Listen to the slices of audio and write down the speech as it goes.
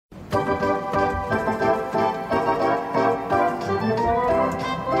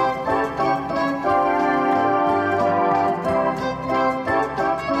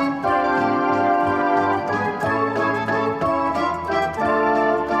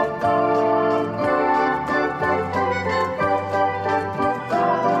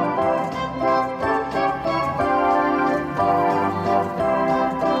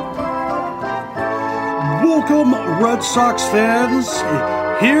Red Sox fans.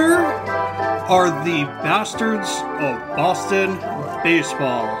 Here are the Bastards of Boston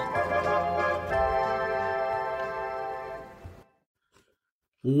Baseball.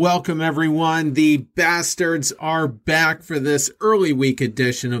 Welcome, everyone. The Bastards are back for this early week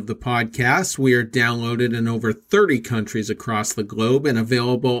edition of the podcast. We are downloaded in over 30 countries across the globe and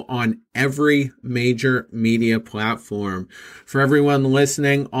available on every major media platform. For everyone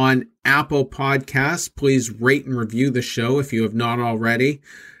listening on Apple Podcasts, please rate and review the show if you have not already.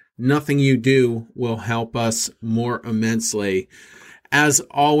 Nothing you do will help us more immensely. As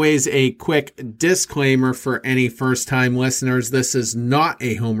always, a quick disclaimer for any first-time listeners. This is not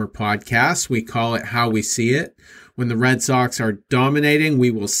a Homer podcast. We call it How We See It. When the Red Sox are dominating,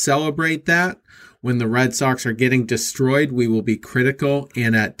 we will celebrate that. When the Red Sox are getting destroyed, we will be critical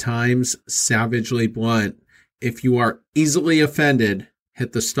and at times savagely blunt. If you are easily offended,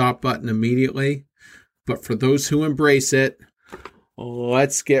 hit the stop button immediately. But for those who embrace it,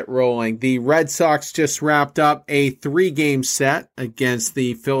 let's get rolling. The Red Sox just wrapped up a 3-game set against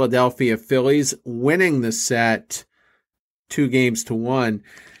the Philadelphia Phillies, winning the set 2-1.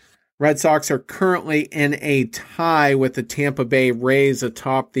 Red Sox are currently in a tie with the Tampa Bay Rays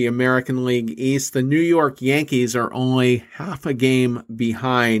atop the American League East. The New York Yankees are only half a game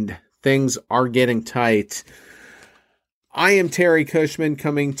behind. Things are getting tight. I am Terry Cushman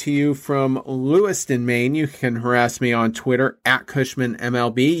coming to you from Lewiston, Maine. You can harass me on Twitter at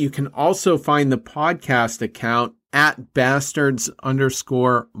CushmanMLB. You can also find the podcast account at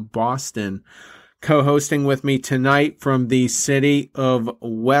Bastards_Boston. Co-hosting with me tonight from the city of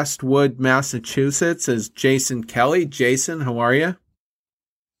Westwood, Massachusetts is Jason Kelly. Jason, how are you?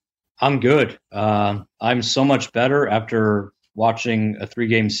 I'm good. I'm so much better after watching a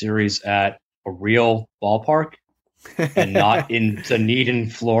 3-game series at a real ballpark. And not in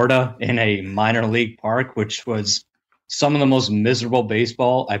Dunedin, Florida, in a minor league park, which was some of the most miserable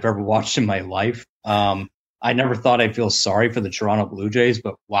baseball I've ever watched in my life. I never thought I'd feel sorry for the Toronto Blue Jays,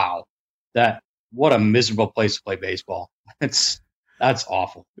 but wow, what a miserable place to play baseball. That's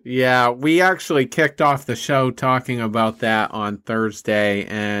awful. Yeah, we actually kicked off the show talking about that on Thursday,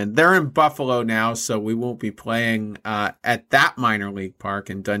 and they're in Buffalo now, so we won't be playing at that minor league park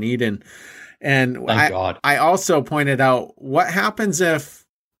in Dunedin. And Thank God. I also pointed out, what happens if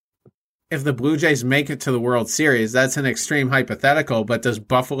the Blue Jays make it to the World Series? That's an extreme hypothetical, but does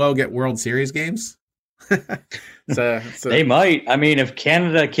Buffalo get World Series games? They might. I mean, if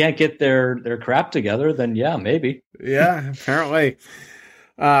Canada can't get their crap together, then yeah, maybe. Yeah, apparently.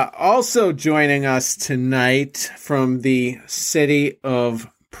 Also joining us tonight from the city of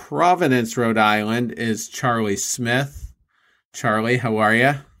Providence, Rhode Island, is Charlie Smith. Charlie, how are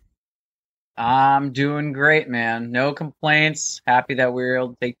you? I'm doing great, man. No complaints. Happy that we were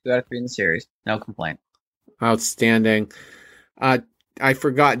able to take 2 out of 3 in the series. No complaint. Outstanding. I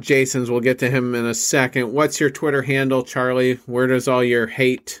forgot Jason's. We'll get to him in a second. What's your Twitter handle, Charlie? Where does all your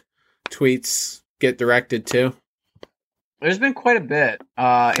hate tweets get directed to? There's been quite a bit.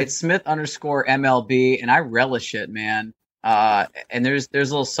 It's Smith_MLB, and I relish it, man. And there's a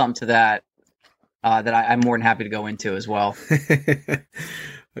little something to that that I'm more than happy to go into as well.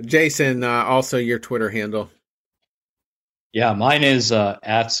 Jason, also your Twitter handle. Yeah, mine is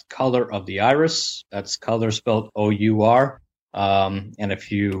at Color of the Iris. That's color spelled O-U-R. And if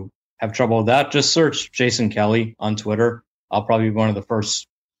you have trouble with that, just search Jason Kelly on Twitter. I'll probably be one of the first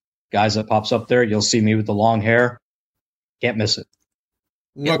guys that pops up there. You'll see me with the long hair. Can't miss it.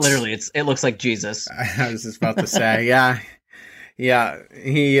 It looks like Jesus. I was just about to say, yeah.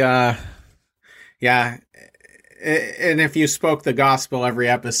 And if you spoke the gospel every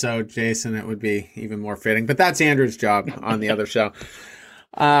episode, Jason, it would be even more fitting. But that's Andrew's job on the other show.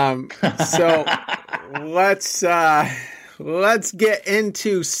 So let's get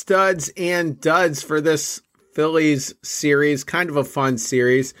into studs and duds for this Phillies series. Kind of a fun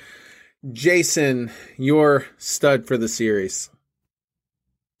series. Jason, your stud for the series.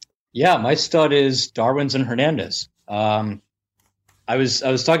 Yeah, my stud is Darwinzon Hernandez. I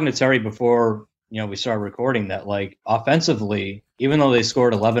was talking to Terry before we started recording that, like, offensively, even though they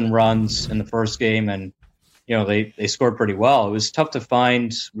scored 11 runs in the first game and, they scored pretty well, it was tough to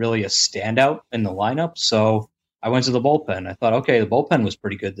find really a standout in the lineup. So I went to the bullpen. I thought, okay, the bullpen was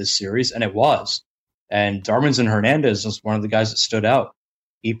pretty good this series, and it was. And Darwinzon Hernandez was one of the guys that stood out.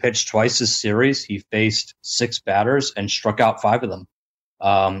 He pitched twice this series. He faced 6 batters and struck out 5 of them.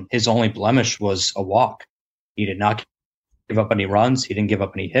 His only blemish was a walk. He did not give up any runs. He didn't give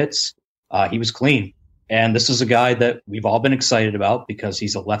up any hits. He was clean. And this is a guy that we've all been excited about because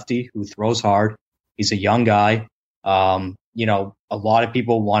he's a lefty who throws hard. He's a young guy. a lot of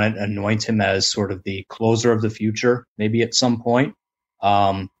people want to anoint him as sort of the closer of the future, maybe at some point.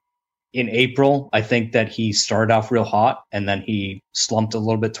 In April, I think that he started off real hot and then he slumped a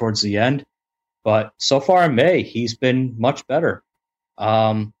little bit towards the end. But so far in May, he's been much better.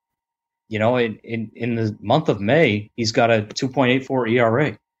 In the month of May, he's got a 2.84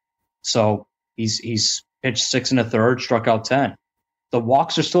 ERA. So he's pitched 6 1/3, struck out 10. The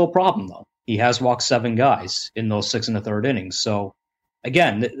walks are still a problem, though. He has walked 7 guys in those 6 1/3 innings. So,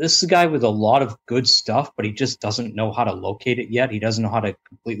 again, this is a guy with a lot of good stuff, but he just doesn't know how to locate it yet. He doesn't know how to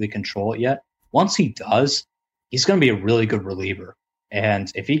completely control it yet. Once he does, he's going to be a really good reliever.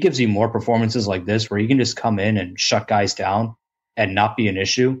 And if he gives you more performances like this, where he can just come in and shut guys down and not be an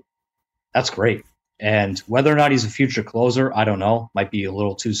issue, that's great. And whether or not he's a future closer, I don't know. Might be a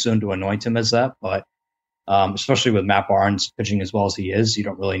little too soon to anoint him as that, but especially with Matt Barnes pitching as well as he is, you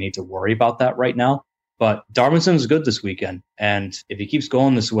don't really need to worry about that right now. But Darwinzon's good this weekend, and if he keeps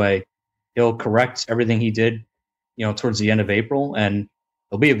going this way, he'll correct everything he did, towards the end of April, and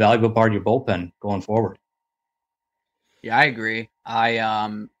he'll be a valuable part of your bullpen going forward. Yeah, I agree. I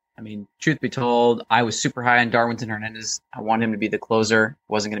mean, truth be told, I was super high on Darwinzon Hernandez. I wanted him to be the closer.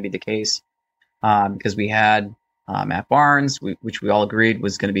 Wasn't going to be the case because we had Matt Barnes, which we all agreed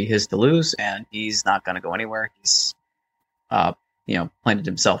was going to be his to lose, and he's not going to go anywhere. He's planted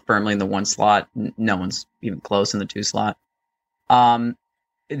himself firmly in the 1 slot. No one's even close in the 2 slot.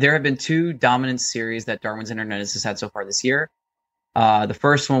 There have been 2 dominant series that Darwinzon Hernandez has had so far this year. The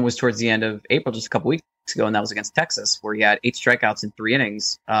first one was towards the end of April, just a couple weeks ago, and that was against Texas, where he had 8 strikeouts in 3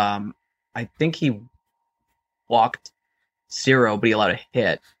 innings. I think he walked 0, but he allowed a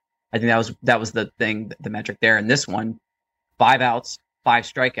hit. I think that was the thing, the metric there. And this one, 5 outs, 5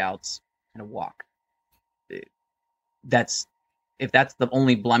 strikeouts, and a walk. If that's the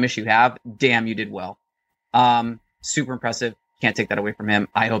only blemish you have, damn, you did well. Super impressive. Can't take that away from him.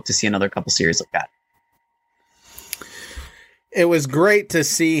 I hope to see another couple series like that. It was great to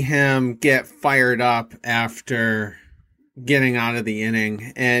see him get fired up after getting out of the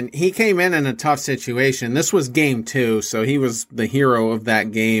inning. And he came in a tough situation. This was game 2, so he was the hero of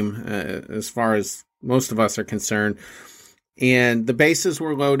that game as far as most of us are concerned. And the bases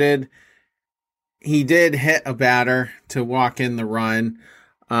were loaded. He did hit a batter to walk in the run.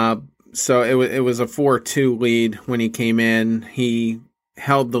 So it was a 4-2 lead when he came in. He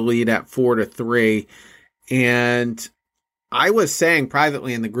held the lead at 4-3. And I was saying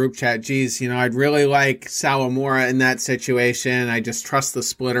privately in the group chat, geez, I'd really like Sawamura in that situation. I just trust the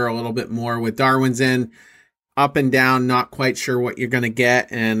splitter a little bit more. With Darwinzon up and down, not quite sure what you're going to get.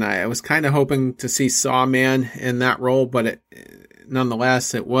 And I was kind of hoping to see Sawman in that role, but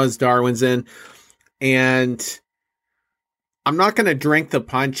nonetheless, it was Darwinzon. And I'm not going to drink the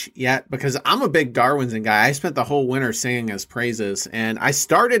punch yet because I'm a big Darwinzon guy. I spent the whole winter singing his praises, and I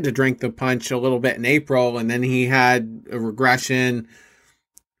started to drink the punch a little bit in April, and then he had a regression,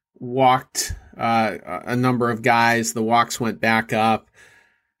 walked a number of guys. The walks went back up.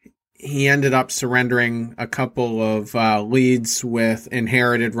 He ended up surrendering a couple of leads with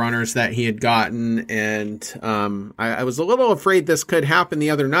inherited runners that he had gotten, and I was a little afraid this could happen the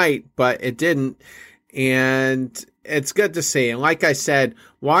other night, but it didn't. And it's good to see. And like I said,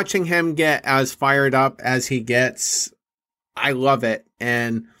 watching him get as fired up as he gets, I love it.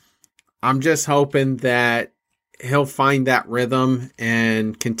 And I'm just hoping that he'll find that rhythm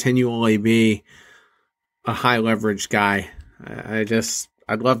and continually be a high leverage guy.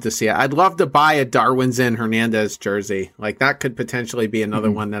 I'd love to see it. I'd love to buy a Darwinzon Hernandez jersey. Like that could potentially be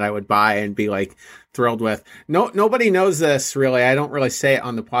another one that I would buy and be like thrilled with. Nobody knows this really. I don't really say it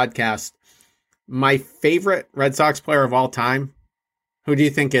on the podcast. My favorite Red Sox player of all time, who do you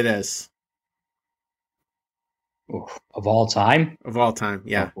think it is? Of all time? Of all time,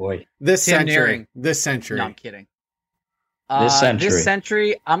 yeah. Oh, boy. This Tim century. Naring. This century. No, I'm kidding. This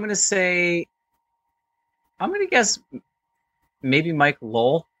century, I'm going to guess maybe Mike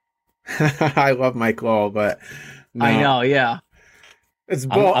Lowell. I love Mike Lowell, but no. I know, yeah. It's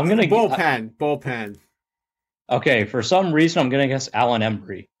bullpen. Okay, for some reason, I'm going to guess Alan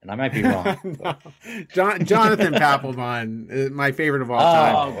Embry, and I might be wrong. No. Jonathan Papelbon is my favorite of all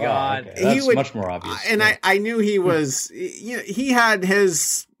time. Oh, God. Okay. That's much more obvious. And I knew he was, he had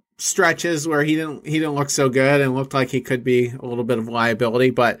his stretches where he didn't look so good and looked like he could be a little bit of liability,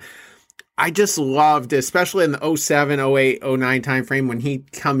 but I just loved, especially in the 07, 08, 09 timeframe, when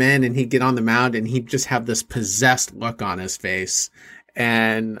he'd come in and he'd get on the mound and he'd just have this possessed look on his face.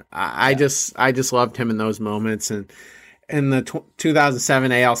 And I just loved him in those moments. And in the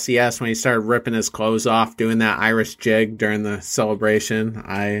 2007 ALCS when he started ripping his clothes off, doing that Irish jig during the celebration.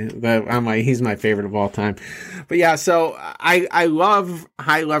 He's my favorite of all time. But yeah, so I love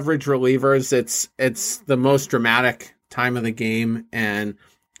high leverage relievers. It's the most dramatic time of the game, and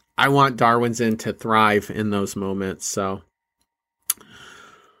I want Darwinzon to thrive in those moments. So,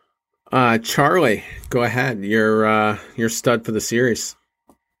 Charlie, go ahead. You're stud for the series.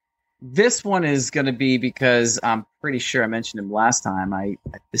 This one is going to be because I'm pretty sure I mentioned him last time.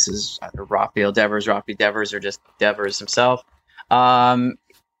 This is either Rafael Devers, Rafi Devers, or just Devers himself.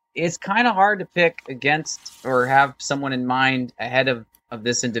 It's kind of hard to pick against or have someone in mind ahead of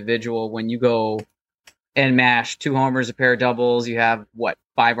this individual when you go and mash 2 homers, a pair of doubles. You have,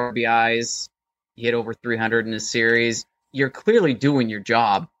 5 RBIs. You hit over 300 in a series. You're clearly doing your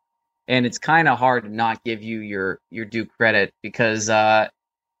job, and it's kind of hard to not give you your due credit because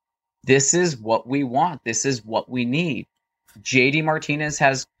this is what we want. This is what we need. JD Martinez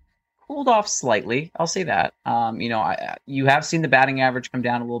has cooled off slightly. I'll say that. You have seen the batting average come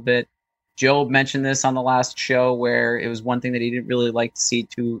down a little bit. Joe mentioned this on the last show where it was one thing that he didn't really like to see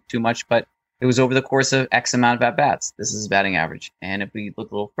too much, but it was over the course of X amount of at-bats. This is his batting average. And if we look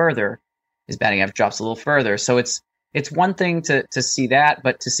a little further, his batting average drops a little further. So it's one thing to see that,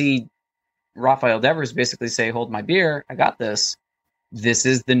 but to see Rafael Devers basically say, hold my beer, I got this. This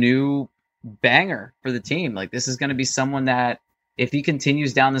is the new banger for the team. Like, this is going to be someone that, if he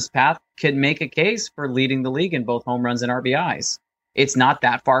continues down this path, could make a case for leading the league in both home runs and RBIs. It's not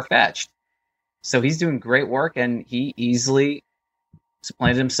that far-fetched. So he's doing great work, and he easily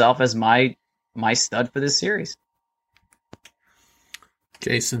supplanted himself as my stud for this series.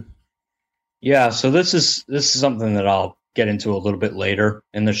 Jason. Yeah, so this is something that I'll get into a little bit later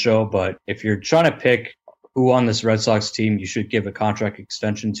in the show, but if you're trying to pick who on this Red Sox team you should give a contract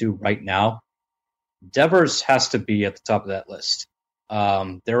extension to right now, Devers has to be at the top of that list.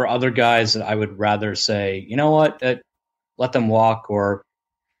 There are other guys that I would rather say, you know what, let them walk or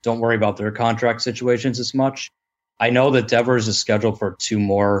don't worry about their contract situations as much. I know that Devers is scheduled for 2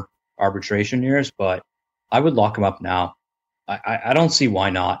 more arbitration years, but I would lock him up now. I don't see why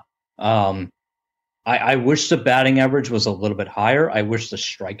not. I wish the batting average was a little bit higher. I wish the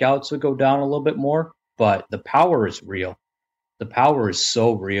strikeouts would go down a little bit more. But the power is real. The power is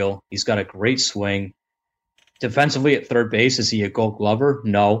so real. He's got a great swing. Defensively at third base, is he a Gold Glover?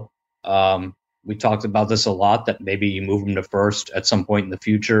 No. We talked about this a lot, that maybe you move him to first at some point in the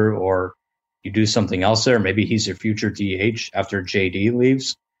future, or you do something else there. Maybe he's your future DH after JD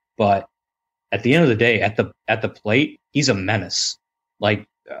leaves. But at the end of the day, at the plate, he's a menace. Like,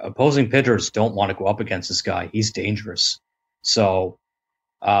 opposing pitchers don't want to go up against this guy. He's dangerous. So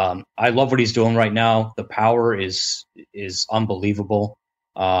I love what he's doing right now. The power is unbelievable.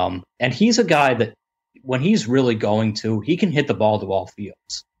 And he's a guy that when he's really going to, he can hit the ball to all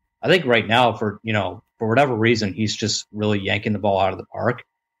fields. I think right now, for whatever reason, he's just really yanking the ball out of the park.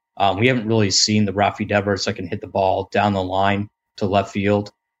 We haven't really seen the Rafi Devers that can hit the ball down the line to left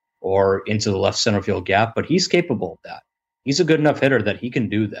field or into the left center field gap, but he's capable of that. He's a good enough hitter that he can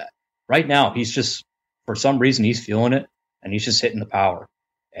do that. Right now, he's just, for some reason, he's feeling it, and he's just hitting the power.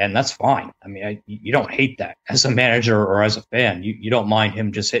 And that's fine. I mean, you don't hate that as a manager or as a fan. You don't mind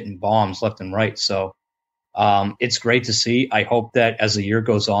him just hitting bombs left and right. So it's great to see. I hope that as the year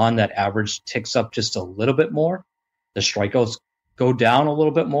goes on, that average ticks up just a little bit more. The strikeouts go down a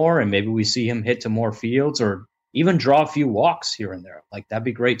little bit more, and maybe we see him hit to more fields or even draw a few walks here and there. Like, that'd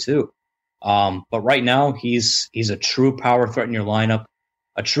be great too. But right now, he's a true power threat in your lineup,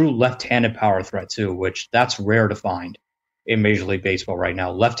 a true left-handed power threat too, which that's rare to find in Major League Baseball right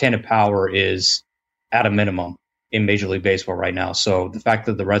now. Left-handed power is at a minimum in Major League Baseball right now. So the fact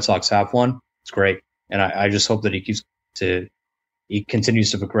that the Red Sox have one, it's great. And I just hope that he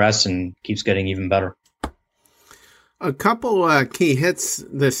continues to progress and keeps getting even better. A couple key hits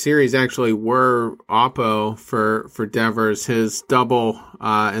this series actually were Oppo for Devers. His double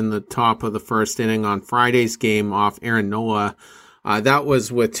in the top of the first inning on Friday's game off Aaron Nola. That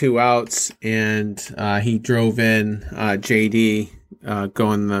was with 2 outs, and he drove in JD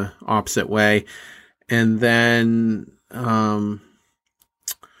going the opposite way. And then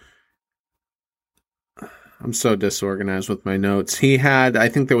I'm so disorganized with my notes. He had, I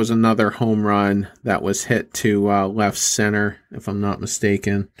think there was another home run that was hit to left center, if I'm not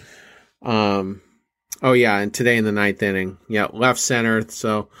mistaken. Oh, yeah, and today in the 9th inning. Yeah, left center,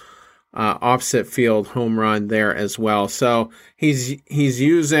 so opposite field home run there as well. So he's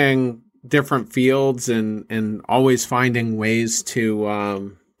using different fields and always finding ways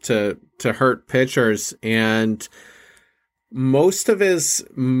to hurt pitchers. And most of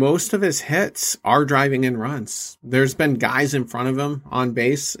his hits are driving in runs. There's been guys in front of him on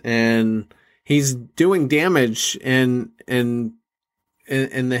base, and he's doing damage in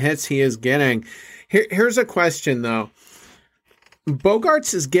the hits he is getting. Here's a question though.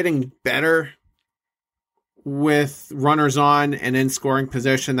 Bogaerts is getting better with runners on and in scoring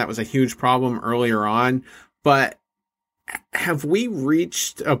position. That was a huge problem earlier on, but have we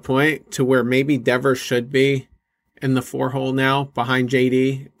reached a point to where maybe Devers should be in the 4-hole now behind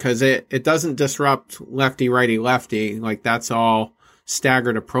JD? Because it doesn't disrupt lefty, righty, lefty. Like, that's all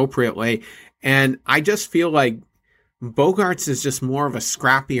staggered appropriately. And I just feel like Bogaerts is just more of a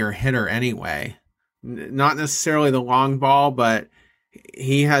scrappier hitter anyway. Not necessarily the long ball, but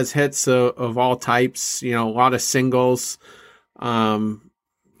he has hits of all types, a lot of singles,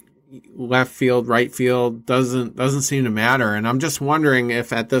 left field, right field, doesn't seem to matter. And I'm just wondering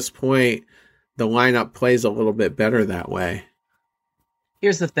if at this point the lineup plays a little bit better that way.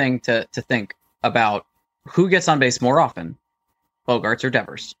 Here's the thing to think about: who gets on base more often, Bogaerts or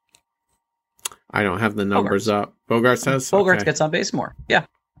Devers? I don't have the numbers up. Bogaerts has? Bogaerts gets on base more. Yeah.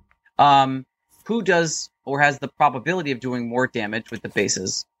 Who does or has the probability of doing more damage with the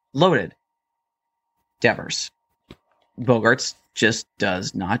bases loaded? Devers. Bogaerts just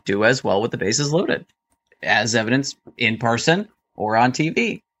does not do as well with the bases loaded, as evidenced in person or on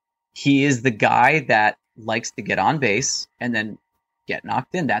TV. He is the guy that likes to get on base and then get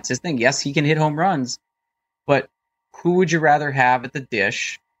knocked in. That's his thing. Yes, he can hit home runs, but who would you rather have at the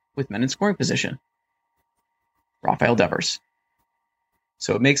dish with men in scoring position? Rafael Devers.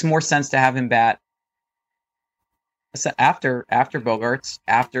 So it makes more sense to have him bat after Bogaerts,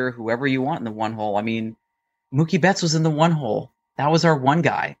 after whoever you want in the 1-hole. I mean, Mookie Betts was in the 1-hole. That was our one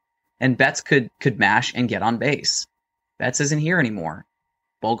guy. And Betts could mash and get on base. Betts isn't here anymore.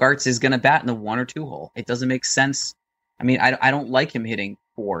 Bogaerts is going to bat in the 1 or 2-hole. It doesn't make sense. I mean, I don't like him hitting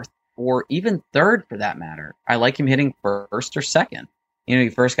 4th or even 3rd for that matter. I like him hitting 1st or 2nd.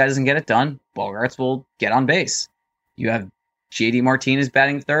 Your first guy doesn't get it done, Bogaerts will get on base. You have JD Martinez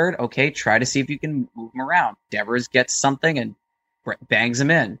batting 3rd. Okay, try to see if you can move him around. Devers gets something and bangs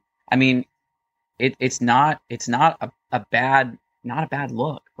him in. I mean, it's not a bad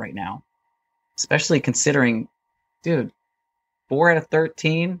look right now, especially considering, dude, 4 out of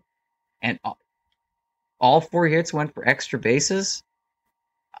 13, and all 4 hits went for extra bases.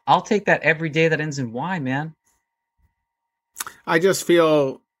 I'll take that every day that ends in Y, man. I just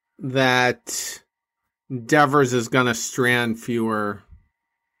feel that Devers is going to strand fewer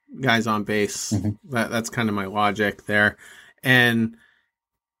guys on base. Mm-hmm. That's kind of my logic there. And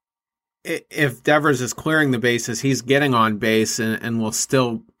if Devers is clearing the bases, he's getting on base and will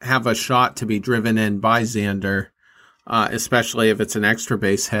still have a shot to be driven in by Xander, especially if it's an extra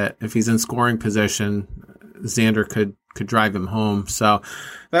base hit. If he's in scoring position, Xander could drive him home. So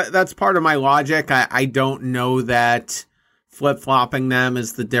that's part of my logic. I don't know that flip-flopping them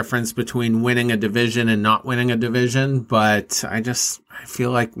is the difference between winning a division and not winning a division, but I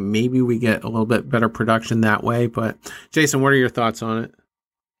feel like maybe we get a little bit better production that way. But Jason, what are your thoughts on it?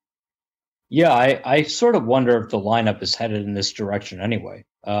 Yeah, I sort of wonder if the lineup is headed in this direction anyway.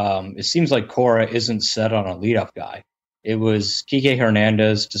 It seems like Cora isn't set on a leadoff guy. It was Kike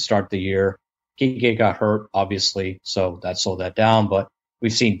Hernandez to start the year. Kike got hurt, obviously, so that slowed that down, but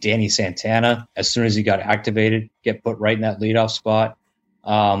we've seen Danny Santana, as soon as he got activated, get put right in that leadoff spot.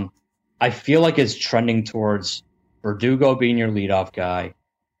 I feel like it's trending towards Verdugo being your leadoff guy,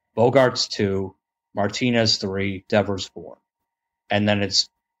 Bogaerts 2, Martinez 3, Devers 4. And then it's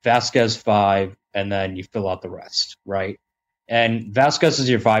Vasquez 5, and then you fill out the rest, right? And Vasquez is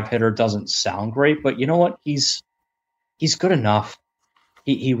your 5 hitter. Doesn't sound great, but you know what? He's good enough.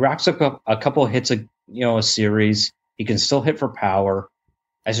 He racks up a couple of hits a series. He can still hit for power.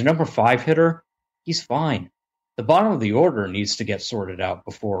 As your number 5 hitter, he's fine. The bottom of the order needs to get sorted out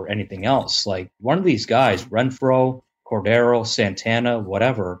before anything else. Like, one of these guys, Renfroe, Cordero, Santana,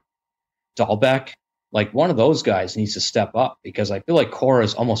 whatever, Dahlbeck, like, one of those guys needs to step up, because I feel like Cora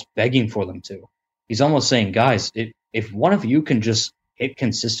is almost begging for them to. He's almost saying, guys, if one of you can just hit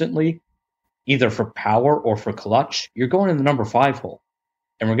consistently, either for power or for clutch, you're going in the number 5 hole.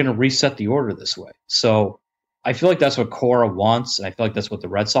 And we're going to reset the order this way. So I feel like that's what Cora wants, and I feel like that's what the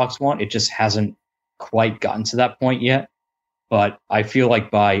Red Sox want. It just hasn't quite gotten to that point yet. But I feel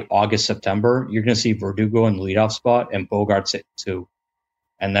like by August, September, you're going to see Verdugo in the leadoff spot and Bogaerts at 2.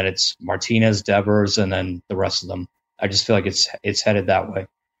 And then it's Martinez, Devers, and then the rest of them. I just feel like it's headed that way.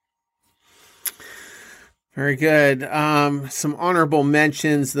 Very good. Some honorable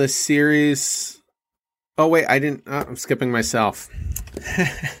mentions this series. Oh, wait, I'm skipping myself.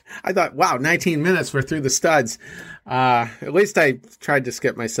 I thought, wow, 19 minutes, we're through the studs. At least I tried to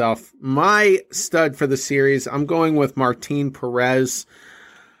skip myself. My stud for the series, I'm going with Martin Perez.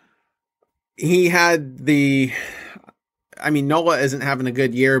 He had Nola isn't having a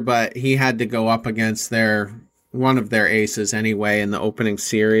good year, but he had to go up against one of their aces anyway in the opening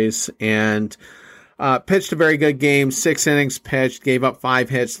series, and pitched a very good game. 6 innings pitched, gave up 5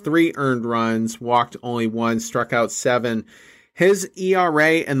 hits, 3 earned runs, walked only 1, struck out 7. His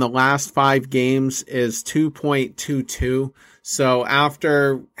ERA in the last 5 games is 2.22. So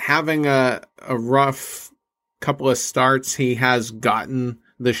after having a rough couple of starts, he has gotten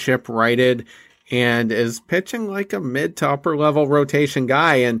the ship righted and is pitching like a mid to upper level rotation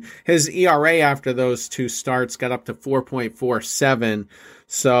guy. And his ERA after those 2 starts got up to 4.47.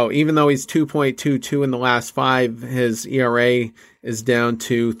 So even though he's 2.22 in the last 5, his ERA is down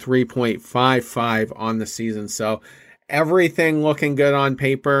to 3.55 on the season. So everything looking good on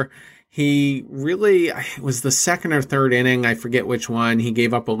paper. He really, it was the second or third inning, I forget which one. He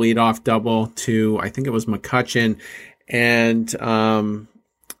gave up a leadoff double to, I think it was McCutchen. And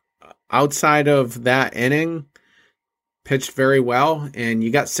outside of that inning, pitched very well. And you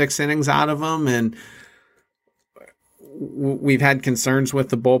got 6 innings out of him. And we've had concerns with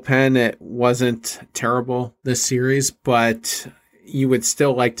the bullpen. It wasn't terrible this series, but you would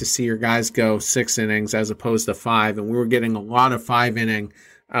still like to see your guys go 6 innings as opposed to 5. And we were getting a lot of 5-inning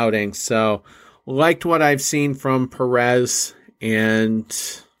outings. So liked what I've seen from Perez, and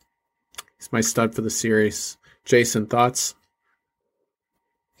he's my stud for the series. Jason, thoughts?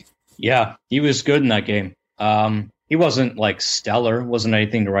 Yeah, he was good in that game. He wasn't like stellar, wasn't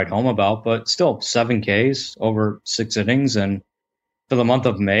anything to write home about, but still 7 Ks over 6 innings. And for the month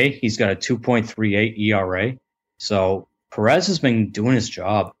of May, he's got a 2.38 ERA. So Perez has been doing his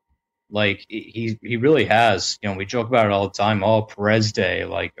job. Like, he really has. You know, we joke about it all the time. Oh, Perez Day.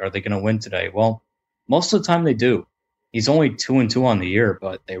 Like, are they going to win today? Well, most of the time they do. He's only 2-2 on the year,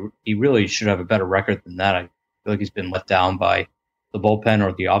 but he really should have a better record than that. I feel like he's been let down by the bullpen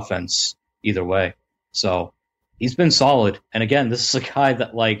or the offense either way. So he's been solid. And again, this is a guy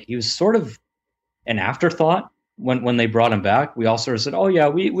that, like, he was sort of an afterthought when they brought him back. We all sort of said, oh, yeah,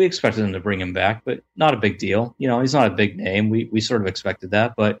 we expected him to bring him back, but not a big deal. You know, he's not a big name. We sort of expected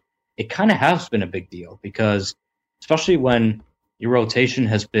that, but it kind of has been a big deal because especially when your rotation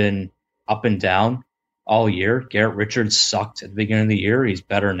has been up and down all year. Garrett Richards sucked at the beginning of the year. He's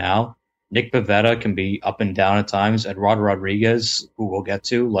better now. Nick Pivetta can be up and down at times. Eduardo Rodriguez, who we'll get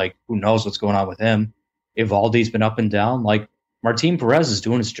to, like, who knows what's going on with him. Eovaldi's been up and down. Like, Martin Perez is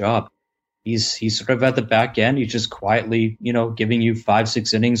doing his job. He's sort of at the back end. He's just quietly, you know, giving you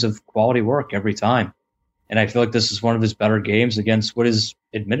 5-6 innings of quality work every time. And I feel like this is one of his better games against what is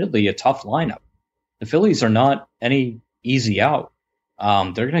admittedly a tough lineup. The Phillies are not any easy out.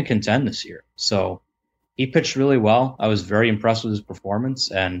 They're going to contend this year. So he pitched really well. I was very impressed with his performance.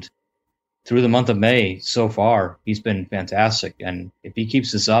 And through the month of May so far, he's been fantastic. And if he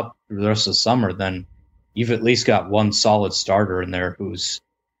keeps this up through the rest of the summer, then you've at least got one solid starter in there who's,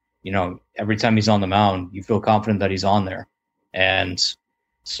 you know, every time he's on the mound, you feel confident that he's on there. And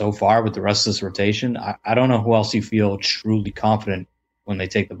so far with the rest of this rotation, I don't know who else you feel truly confident when they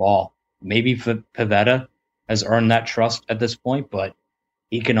take the ball. Maybe Pivetta has earned that trust at this point, but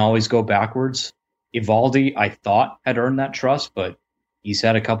he can always go backwards. Eovaldi, I thought, had earned that trust, but he's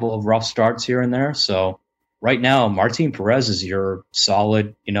had a couple of rough starts here and there. So right now, Martin Perez is your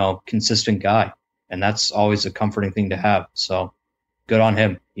solid, you know, consistent guy. And that's always a comforting thing to have. So good on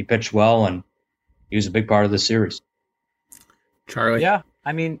him. He pitched well, and he was a big part of the series. Charlie? Yeah,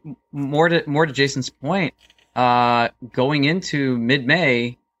 I mean, more to Jason's point, going into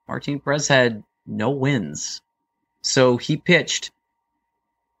mid-May, Martin Perez had no wins. So he pitched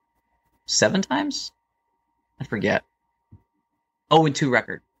 7 times? I forget. 0-2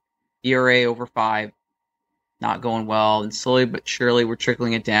 record. ERA over 5. Not going well. And slowly but surely we're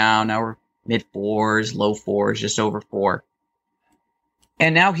trickling it down. Now we're mid-4s, low-4s, just over 4.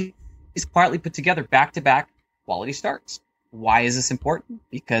 And now he's quietly put together back-to-back quality starts. Why is this important?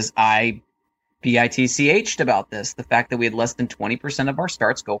 Because I BITCH'd about this. The fact that we had less than 20% of our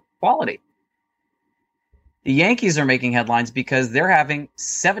starts go for quality. The Yankees are making headlines because they're having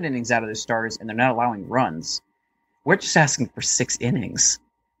 7 innings out of their starters and they're not allowing runs. We're just asking for 6 innings.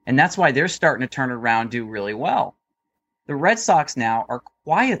 And that's why they're starting to turn around, do really well. The Red Sox now are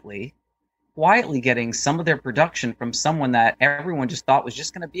quietly getting some of their production from someone that everyone just thought was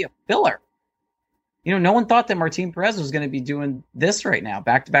just going to be a filler. You know, no one thought that Martin Perez was going to be doing this right now.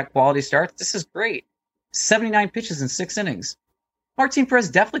 Back-to-back quality starts. This is great. 79 pitches in 6 innings. Martin Perez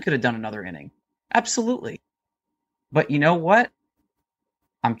definitely could have done another inning. Absolutely. But you know what?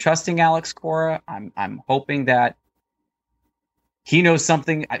 I'm trusting Alex Cora. I'm hoping that he knows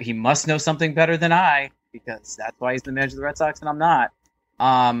something. He must know something better than I, because that's why he's the manager of the Red Sox and I'm not.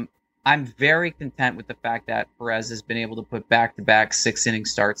 I'm very content with the fact that Perez has been able to put back-to-back 6-inning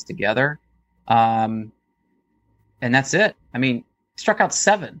starts together. And that's it. I mean, he struck out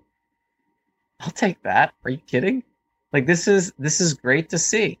 7. I'll take that. Are you kidding? Like, this is great to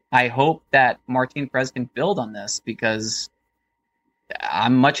see. I hope that Martin Perez can build on this, because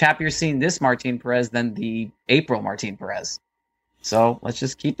I'm much happier seeing this Martin Perez than the April Martin Perez. So let's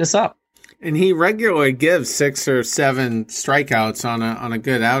just keep this up. And he regularly gives 6 or 7 strikeouts on a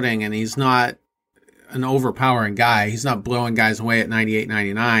good outing, and he's not an overpowering guy. He's not blowing guys away at 98,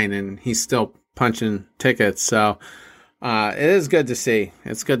 99, and he's still punching tickets. So it is good to see.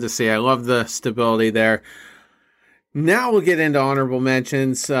 It's good to see. I love the stability there. Now we'll get into honorable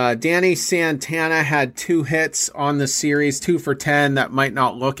mentions. Danny Santana had 2 hits on the series, 2 for 10. That might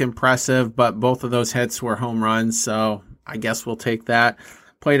not look impressive, but both of those hits were home runs, so I guess we'll take that.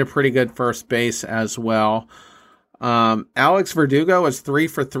 Played a pretty good first base as well. Alex Verdugo was 3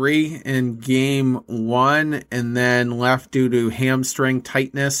 for 3 in game 1 and then left due to hamstring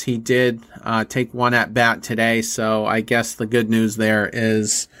tightness. He did take 1 at bat today, so I guess the good news there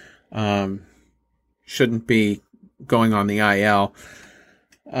is shouldn't be going on the IL.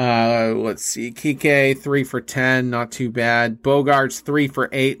 Let's see. Kike, 3 for 10, not too bad. Bogarts, 3 for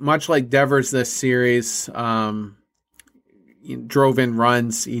 8. Much like Devers this series, drove in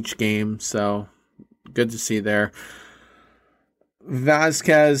runs each game, so good to see there.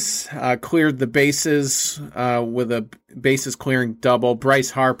 Vasquez cleared the bases with a bases clearing double.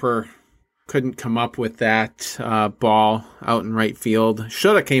 Bryce Harper couldn't come up with that ball out in right field.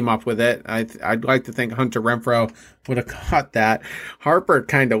 Should have came up with it. I'd like to think Hunter Renfroe would have caught that. Harper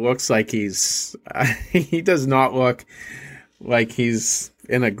kind of looks like he does not look like he's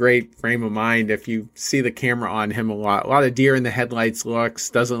in a great frame of mind. If you see the camera on him a lot of deer in the headlights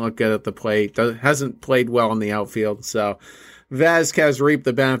doesn't look good at the plate, hasn't played well in the outfield. So Vasquez reaped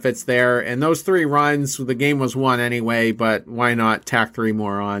the benefits there, and those 3 runs, the game was won anyway, but why not tack 3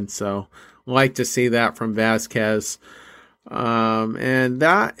 more on? So like to see that from Vasquez. And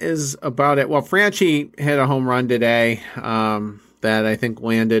that is about it. Well, Franchi hit a home run today that I think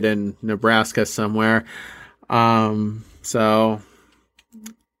landed in Nebraska somewhere. So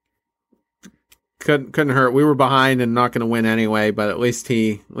couldn't hurt. We were behind and not going to win anyway, but at least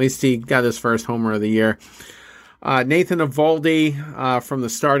he got his first homer of the year. Nathan Eovaldi from the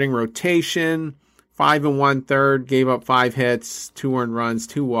starting rotation, 5 1/3, gave up 5 hits, 2 earned runs,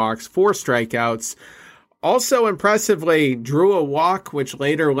 2 walks, 4 strikeouts. Also impressively, drew a walk, which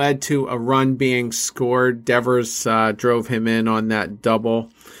later led to a run being scored. Devers drove him in on that double.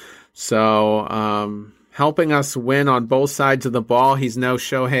 So helping us win on both sides of the ball. He's no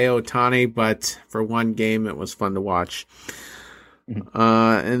Shohei Ohtani, but for one game, it was fun to watch.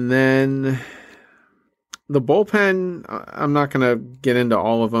 And then the bullpen, I'm not going to get into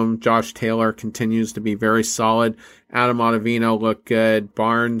all of them. Josh Taylor continues to be very solid. Adam Ottavino looked good.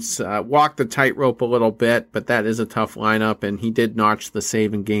 Barnes walked the tightrope a little bit, but that is a tough lineup, and he did notch the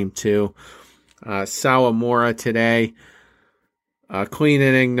save in game 2. Sawamura today, clean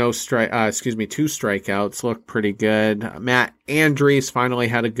inning, 2 strikeouts, looked pretty good. Matt Andrees finally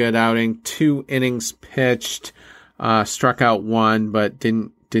had a good outing, 2 innings pitched, struck out 1, but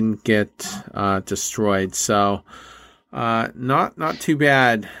didn't get destroyed. So not too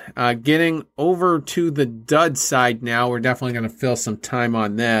bad. Getting over to the dud side now, we're definitely going to fill some time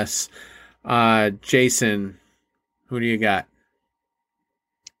on this. Jason, who do you got?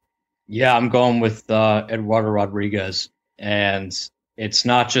 Yeah, I'm going with Eduardo Rodriguez. And it's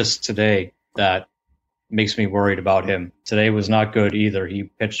not just today that makes me worried about him. Today was not good either. He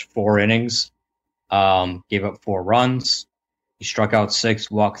pitched 4 innings, gave up 4 runs. He struck out 6,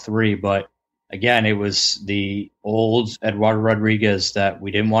 walked 3. But again, it was the old Eduardo Rodriguez that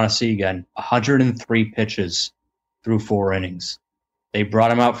we didn't want to see again. 103 pitches through 4 innings. They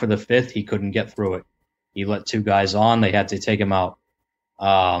brought him out for the 5th. He couldn't get through it. He let 2 guys on. They had to take him out.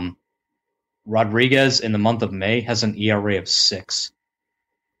 Rodriguez in the month of May has an ERA of 6.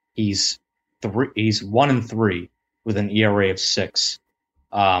 He's 1-3 with an ERA of 6.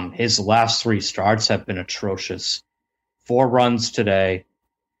 His last 3 starts have been atrocious. 4 runs today,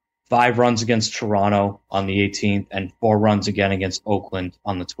 5 runs against Toronto on the 18th, and 4 runs again against Oakland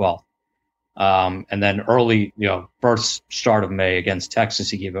on the 12th. And then early, first start of May against Texas,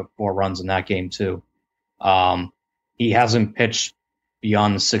 he gave up 4 runs in that game too. He hasn't pitched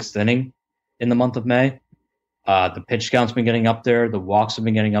beyond the 6th inning in the month of May. The pitch count's been getting up there. The walks have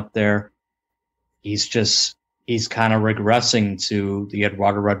been getting up there. He's kind of regressing to the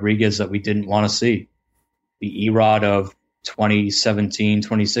Eduardo Rodriguez that we didn't want to see. The Erod of 2017,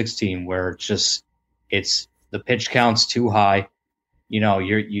 2016, where it's the pitch count's too high.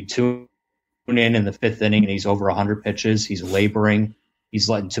 You tune in the fifth inning and he's over 100 pitches. He's laboring. He's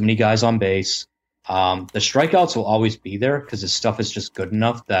letting too many guys on base. The strikeouts will always be there because his stuff is just good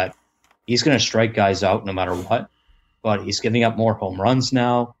enough that he's going to strike guys out no matter what. But he's giving up more home runs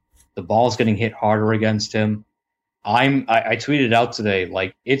now. The ball's getting hit harder against him. I tweeted out today,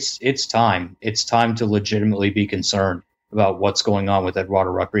 like, it's time. It's time to legitimately be concerned about what's going on with Eduardo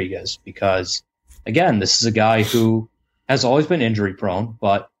Rodriguez because, again, this is a guy who has always been injury prone,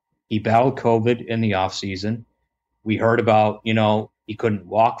 but he battled COVID in the offseason. We heard about, he couldn't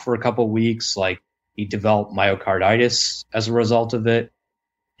walk for a couple of weeks. Like, he developed myocarditis as a result of it.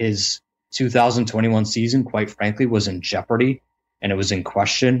 His 2021 season, quite frankly, was in jeopardy, and it was in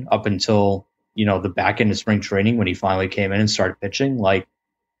question up until, the back end of spring training when he finally came in and started pitching. Like,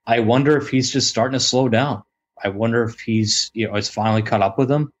 I wonder if he's just starting to slow down. I wonder if it's finally caught up with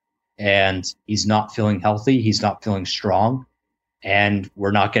him and he's not feeling healthy. He's not feeling strong, and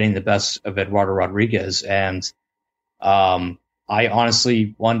we're not getting the best of Eduardo Rodriguez. And I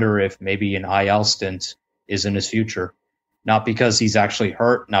honestly wonder if maybe an IL stint is in his future, not because he's actually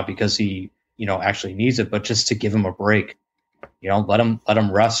hurt, not because he, actually needs it, but just to give him a break. Let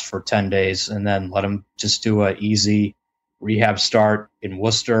him rest for 10 days and then let him just do a easy rehab start in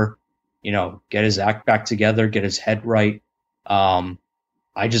Worcester, get his act back together, get his head right.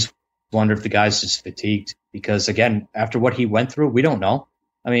 I just wonder if the guy's just fatigued because, again, after what he went through, we don't know.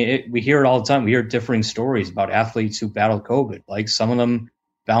 I mean, we hear it all the time. We hear differing stories about athletes who battled COVID. Like, some of them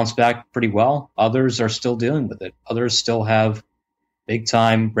bounced back pretty well. Others are still dealing with it. Others still have big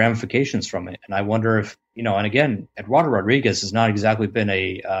time ramifications from it. And I wonder if, and again, Eduardo Rodriguez has not exactly been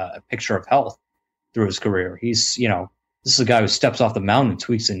a picture of health through his career. He's, this is a guy who steps off the mound and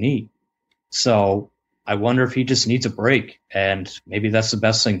tweaks a knee. So I wonder if he just needs a break, and maybe that's the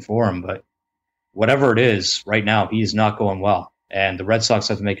best thing for him. But whatever it is, right now, he is not going well. And the Red Sox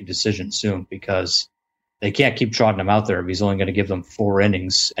have to make a decision soon because they can't keep trotting him out there if he's only going to give them 4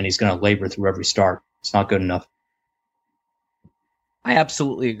 innings and he's going to labor through every start. It's not good enough. I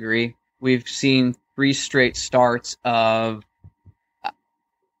absolutely agree. We've seen 3 straight starts of,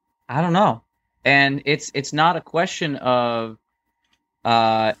 I don't know. And it's not a question of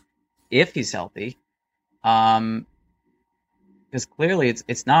if he's healthy. Because clearly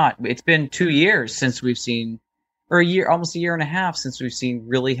it's not. It's been 2 years since we've seen, or almost a year and a half since we've seen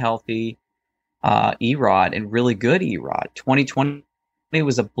really healthy Erod and really good Erod. 2020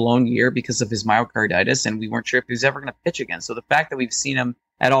 was a blown year because of his myocarditis, and we weren't sure if he was ever going to pitch again. So the fact that we've seen him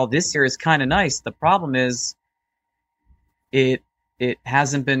at all this year is kind of nice. The problem is it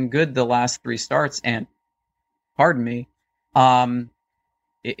hasn't been good the last 3 starts, and pardon me,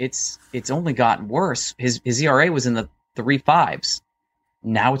 it's only gotten worse. His ERA was in the 3.5s.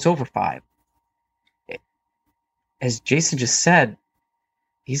 Now it's over 5. As Jason just said,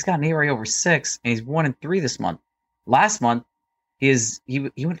 he's got an ERA over 6, and he's 1-3 this month. Last month, he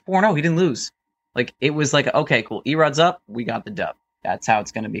went 4-0. He didn't lose. Like, it was like, okay, cool. Erod's up. We got the dub. That's how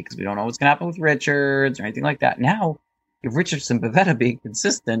it's going to be because we don't know what's going to happen with Richards or anything like that. Now, you have Richards and Pivetta being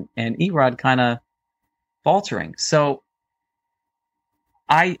consistent and Erod kind of faltering. So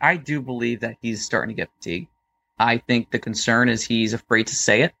I do believe that he's starting to get fatigued. I think the concern is he's afraid to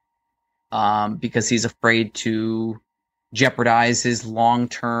say it because he's afraid to jeopardize his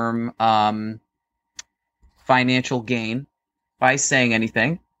long-term financial gain by saying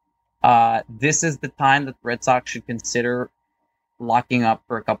anything. This is the time that the Red Sox should consider locking up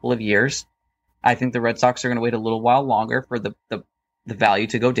for a couple of years. I think the Red Sox are going to wait a little while longer for the value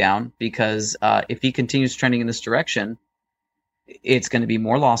to go down because if he continues trending in this direction, it's going to be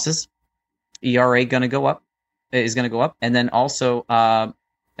more losses. ERA is going to go up, and then also,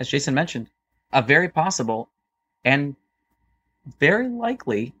 as Jason mentioned, a very possible and very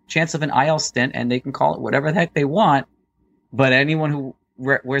likely chance of an IL stint, and they can call it whatever the heck they want. But anyone who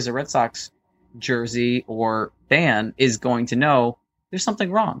wears a Red Sox jersey or fan is going to know there's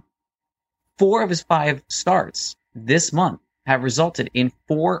something wrong. 4 of his 5 starts this month have resulted in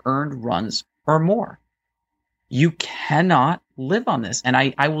 4 earned runs or more. You cannot live on this. And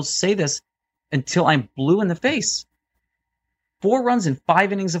I will say this until I'm blue in the face. 4 runs in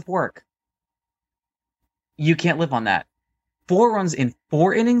 5 innings of work. You can't live on that. 4 runs in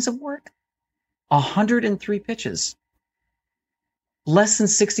 4 innings of work? 103 pitches. Less than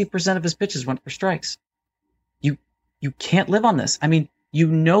 60% of his pitches went for strikes. You can't live on this. I mean, you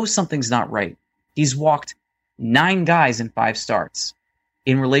know something's not right. He's walked 9 guys in 5 starts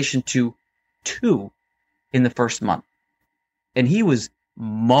in relation to 2 in the first month. And he was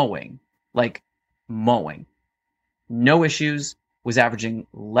mowing. no issues, was averaging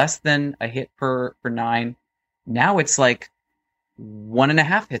less than a hit per 9. Now it's like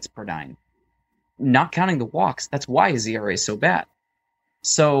 1.5 hits per 9, not counting the walks. That's why his ERA is so bad.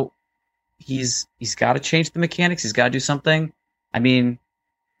 So he's got to change the mechanics. He's got to do something. I mean,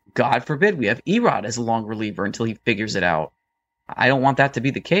 God forbid we have Erod as a long reliever until he figures it out. I don't want that to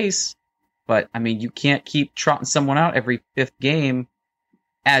be the case, but I mean, you can't keep trotting someone out every 5th game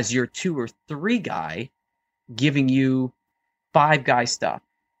as your 2 or 3 guy giving you 5 guy stuff.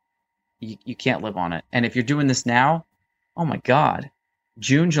 You can't live on it. And if you're doing this now, oh my God,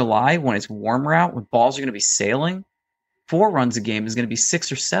 June, July, when it's warmer out, when balls are going to be sailing, 4 runs a game is going to be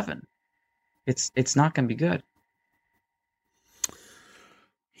 6 or 7. It's not going to be good.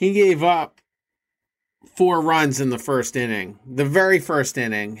 He gave up 4 runs in the first inning, the very first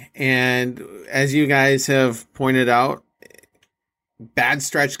inning. And as you guys have pointed out, bad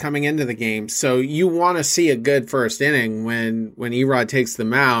stretch coming into the game. So you want to see a good first inning when Erod takes the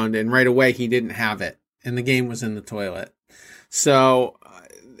mound, and right away he didn't have it and the game was in the toilet. So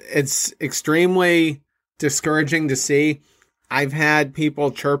it's extremely discouraging to see. I've had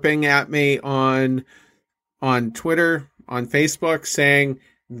people chirping at me on Twitter, on Facebook, saying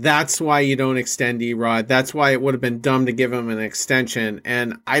that's why you don't extend Erod. That's why it would have been dumb to give him an extension.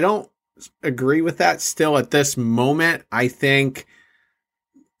 And I don't agree with that still at this moment. I think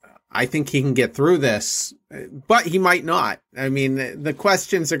he can get through this, but he might not. I mean, the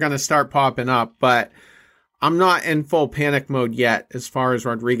questions are going to start popping up, but I'm not in full panic mode yet as far as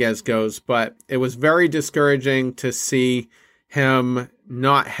Rodriguez goes, but it was very discouraging to see him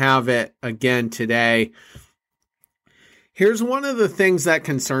not have it again today. Here's one of the things that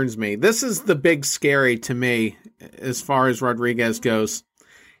concerns me. This is the big scary to me as far as Rodriguez goes.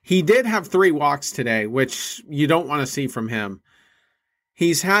 He did have 3 walks today, which you don't want to see from him.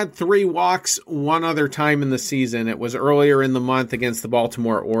 He's had 3 walks one other time in the season. It was earlier in the month against the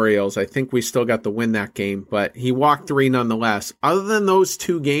Baltimore Orioles. I think we still got the win that game, but he walked 3 nonetheless. Other than those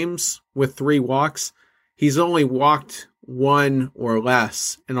 2 games with 3 walks, he's only walked 1 or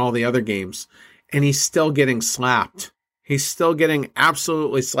less in all the other games, and he's still getting slapped. He's still getting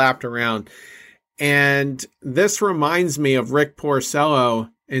absolutely slapped around. And this reminds me of Rick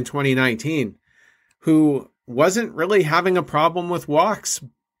Porcello in 2019, who wasn't really having a problem with walks,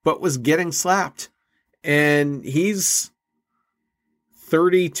 but was getting slapped. And he's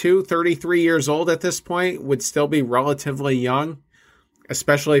 32, 33 years old at this point, would still be relatively young,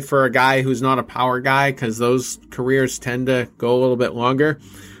 especially for a guy who's not a power guy, because those careers tend to go a little bit longer.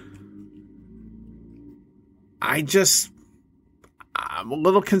 I'm a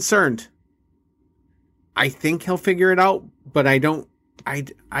little concerned. I think he'll figure it out, but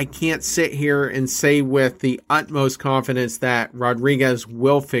I can't sit here and say with the utmost confidence that Rodriguez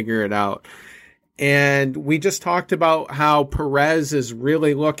will figure it out. And we just talked about how Perez is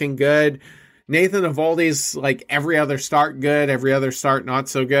really looking good. Nathan Eovaldi's like every other start good, every other start not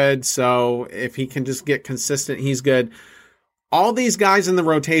so good. So if he can just get consistent, he's good. All these guys in the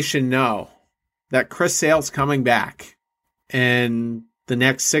rotation know that Chris Sale's coming back in the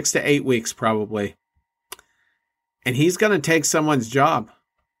next 6 to 8 weeks probably. And he's going to take someone's job.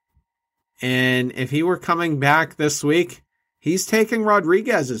 And if he were coming back this week, he's taking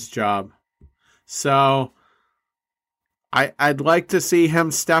Rodriguez's job. So I'd like to see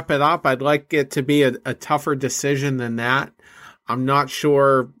him step it up. I'd like it to be a tougher decision than that. I'm not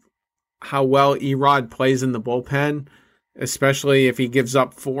sure how well Erod plays in the bullpen, especially if he gives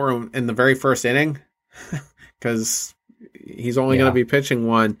up 4 in the very first inning, because he's only going to be pitching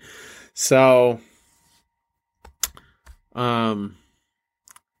 1. So the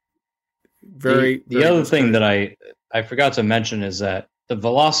other thing that I forgot to mention is that the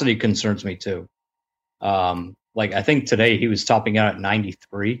velocity concerns me too. Like I think today he was topping out at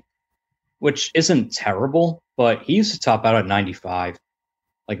 93, which isn't terrible, but he used to top out at 95.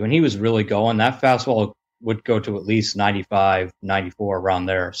 Like when he was really going, that fastball would go to at least 95, 94 around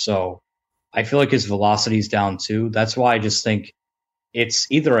there. So I feel like his velocity's down too. That's why I just think it's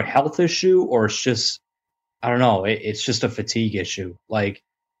either a health issue or it's just, I don't know, it's just a fatigue issue. Like,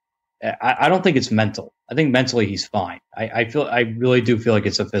 I don't think it's mental. I think mentally he's fine. I really do feel like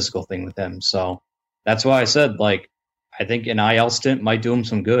it's a physical thing with him. So that's why I said, like, I think an IL stint might do him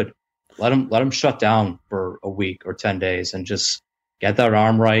some good. Let him shut down for a week or 10 days and just get that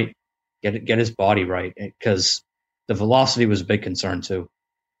arm right, get his body right, because the velocity was a big concern too.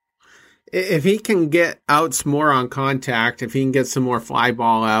 If he can get outs more on contact, if he can get some more fly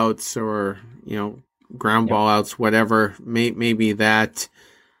ball outs or, ground ball outs, whatever, maybe that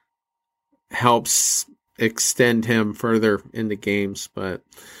helps extend him further into games. But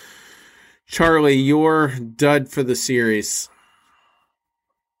Charlie, your dud for the series.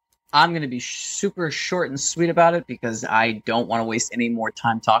 I'm going to be super short and sweet about it because I don't want to waste any more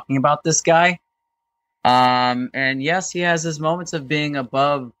time talking about this guy. And yes, he has his moments of being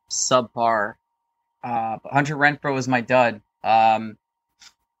above subpar. But Hunter Renfroe is my dud. 1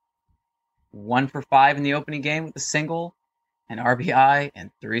 for 5 in the opening game with a single, an RBI, and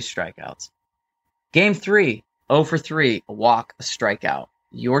 3 strikeouts. Game 3, 0 for 3, a walk, a strikeout.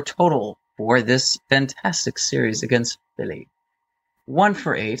 Your total for this fantastic series against Philly: 1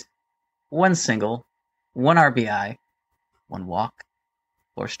 for 8, 1 single, 1 RBI, 1 walk,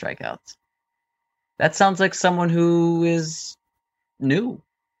 4 strikeouts. That sounds like someone who is new,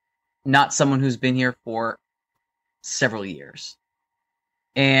 not someone who's been here for several years.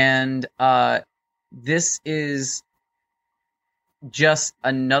 And this is just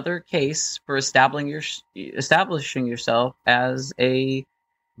another case for establishing yourself as a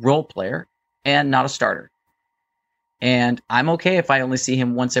role player and not a starter. And I'm okay if I only see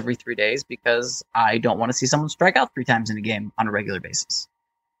him once every 3 days because I don't want to see someone strike out 3 times in a game on a regular basis.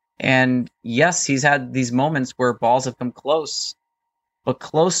 And yes, he's had these moments where balls have come close, but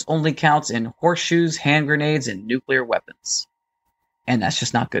close only counts in horseshoes, hand grenades, and nuclear weapons. And that's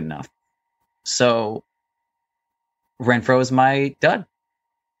just not good enough. So Renfroe is my dud,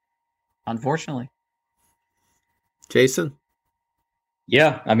 unfortunately. Jason?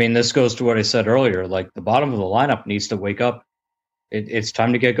 Yeah, I mean, this goes to what I said earlier. Like, the bottom of the lineup needs to wake up. It's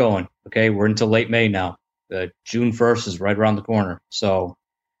time to get going. Okay, we're into late May now. June 1st is right around the corner. So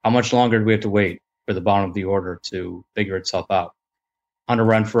how much longer do we have to wait for the bottom of the order to figure itself out? Hunter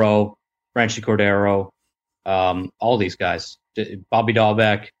Renfroe, Franchy Cordero, all these guys, Bobby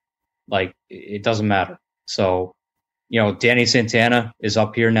Dahlbeck, like, it doesn't matter. So, Danny Santana is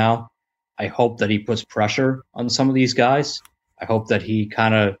up here now. I hope that he puts pressure on some of these guys. I hope that he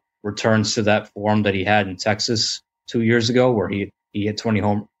kind of returns to that form that he had in Texas 2 years ago, where he hit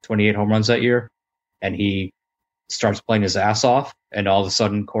 28 home runs that year, and he starts playing his ass off, and all of a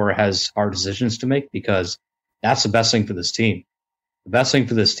sudden Cora has hard decisions to make, because that's the best thing for this team. The best thing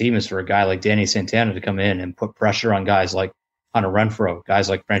for this team is for a guy like Danny Santana to come in and put pressure on guys like Hunter Renfroe, guys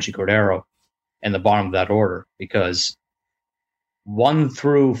like Franchy Cordero, and the bottom of that order, because 1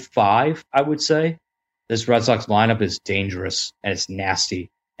 through 5, I would say, this Red Sox lineup is dangerous and it's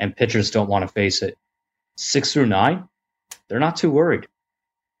nasty, and pitchers don't want to face it. 6 through 9, they're not too worried.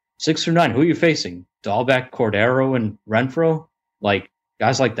 6 through 9, who are you facing? Dahlbeck, Cordero, and Renfroe? Like,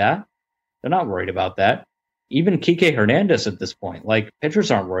 guys like that? They're not worried about that. Even Kike Hernandez at this point, like, pitchers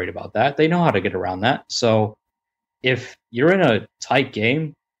aren't worried about that. They know how to get around that. So if you're in a tight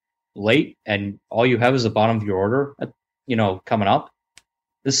game late and all you have is the bottom of your order, coming up,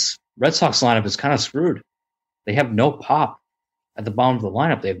 this Red Sox lineup is kind of screwed. They have no pop at the bottom of the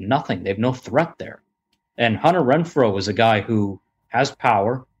lineup. They have nothing. They have no threat there. And Hunter Renfroe is a guy who has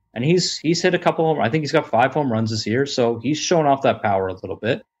power, and he's hit a couple. I think he's got 5 home runs this year, so he's shown off that power a little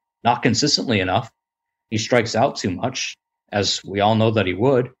bit, not consistently enough. He strikes out too much, as we all know that he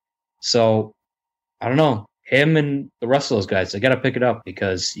would. So I don't know. Him and the rest of those guys, they got to pick it up,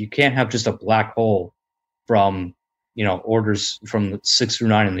 because you can't have just a black hole from orders from 6 through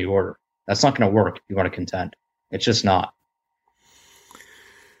 9 in the order. That's not going to work if you want to contend. It's just not.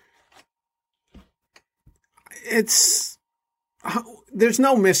 There's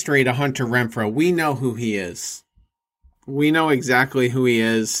no mystery to Hunter Renfroe. We know who he is. We know exactly who he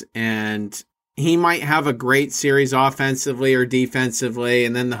is, and he might have a great series offensively or defensively,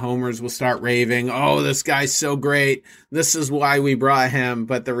 and then the homers will start raving, oh, this guy's so great. This is why we brought him.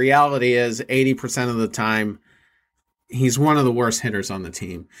 But the reality is 80% of the time, he's one of the worst hitters on the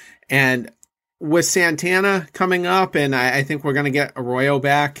team. And with Santana coming up, and I think we're going to get Arroyo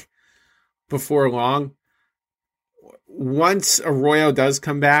back before long. Once Arroyo does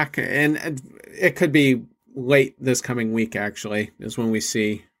come back, and it could be late this coming week, actually, is when we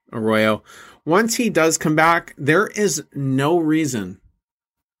see Arroyo. Once he does come back, there is no reason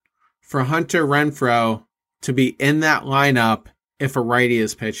for Hunter Renfroe to be in that lineup if a righty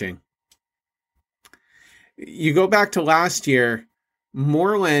is pitching. You go back to last year,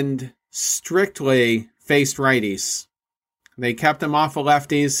 Moreland strictly faced righties. They kept him off of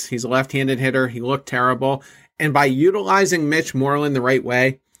lefties. He's a left-handed hitter. He looked terrible. And by utilizing Mitch Moreland the right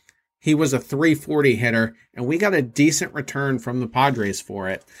way, he was a 340 hitter, and we got a decent return from the Padres for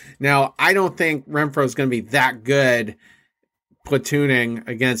it. Now, I don't think Renfroe is going to be that good platooning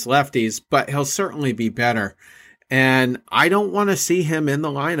against lefties, but he'll certainly be better. And I don't want to see him in the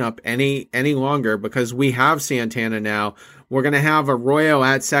lineup any longer, because we have Santana now. We're going to have Arroyo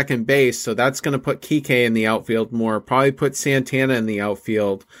at second base, so that's going to put Kike in the outfield more, probably put Santana in the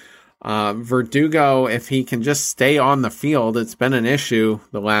outfield. Verdugo, if he can just stay on the field, it's been an issue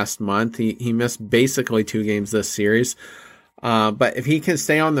the last month. He missed basically 2 games this series. But if he can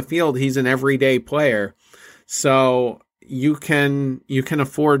stay on the field, he's an everyday player. So you can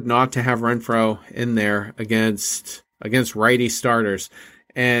afford not to have Renfroe in there against righty starters.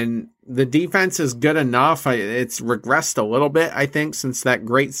 And the defense is good enough. It's regressed a little bit, I think, since that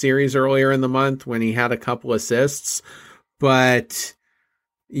great series earlier in the month when he had a couple assists. But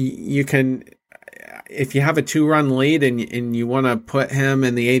you can, if you have a 2-run lead and you want to put him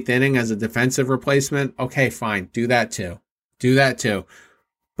in the 8th inning as a defensive replacement, okay, fine. Do that too.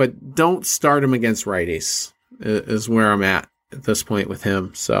 But don't start him against righties is where I'm at this point with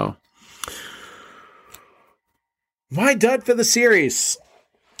him. So my dud for the series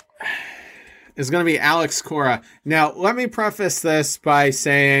is going to be Alex Cora. Now, let me preface this by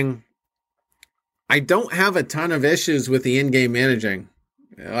saying I don't have a ton of issues with the in-game managing.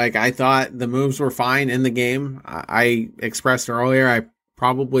 Like, I thought the moves were fine in the game. I expressed earlier I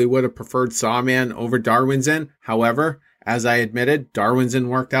probably would have preferred Sawman over Darwinzon. However, as I admitted, Darwinzon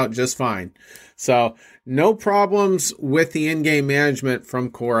worked out just fine. So, no problems with the in-game management from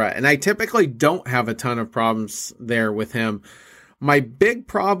Cora. And I typically don't have a ton of problems there with him. My big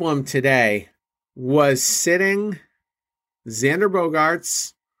problem today was sitting Xander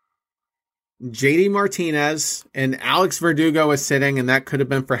Bogaerts, JD Martinez, and Alex Verdugo was sitting, and that could have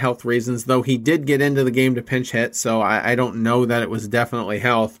been for health reasons, though he did get into the game to pinch hit, so I don't know that it was definitely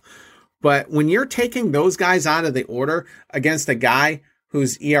health. But when you're taking those guys out of the order against a guy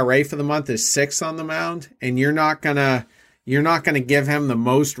whose ERA for the month is 6 on the mound, and you're not gonna give him the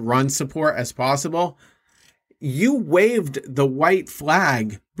most run support as possible, you waved the white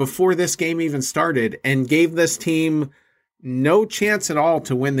flag before this game even started and gave this team no chance at all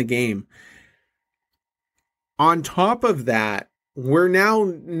to win the game. On top of that, we're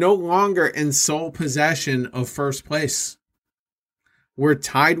now no longer in sole possession of first place. We're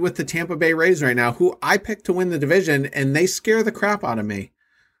tied with the Tampa Bay Rays right now, who I picked to win the division, and they scare the crap out of me.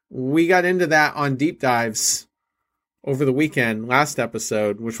 We got into that on Deep Dives over the weekend, last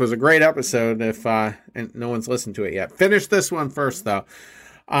episode, which was a great episode if and no one's listened to it yet. Finish this one first, though.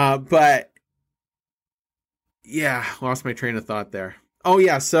 But, yeah, lost my train of thought there. Oh,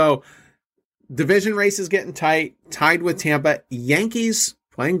 yeah, so division race is getting tied with Tampa. Yankees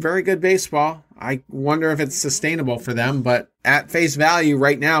playing very good baseball. I wonder if it's sustainable for them, but at face value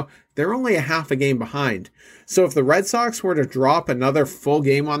right now, they're only a half a game behind. So if the Red Sox were to drop another full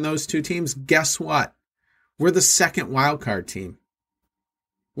game on those two teams, guess what? We're the second wildcard team.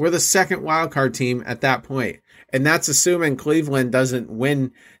 We're the second wildcard team at that point. And that's assuming Cleveland doesn't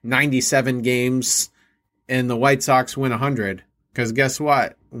win 97 games and the White Sox win 100. Because guess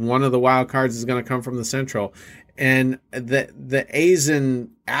what? One of the wild cards is going to come from the Central. And the A's and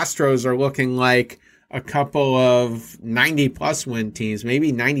Astros are looking like a couple of 90-plus win teams,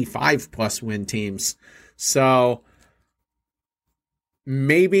 maybe 95-plus win teams. So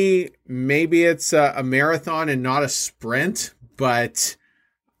maybe it's a marathon and not a sprint, but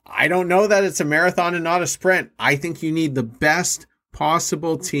I don't know that it's a marathon and not a sprint. I think you need the best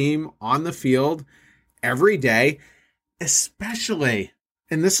possible team on the field every day, especially,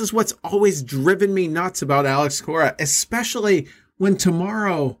 and this is what's always driven me nuts about Alex Cora, especially when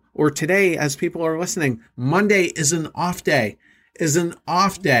tomorrow or today, as people are listening, Monday is an off day.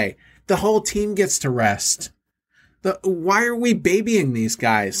 The whole team gets to rest. Why are we babying these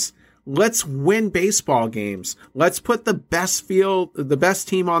guys? Let's win baseball games. Let's put the best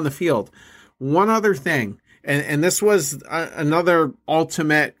team on the field. One other thing, and this was another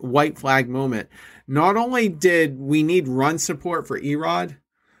ultimate white flag moment. Not only did we need run support for Erod,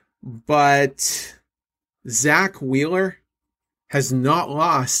 but Zach Wheeler has not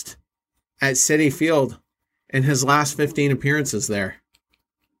lost at Citi Field in his last 15 appearances there.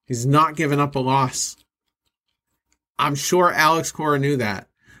 He's not given up a loss. I'm sure Alex Cora knew that.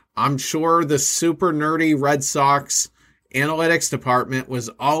 I'm sure the super nerdy Red Sox analytics department was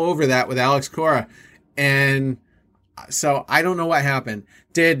all over that with Alex Cora. And so I don't know what happened.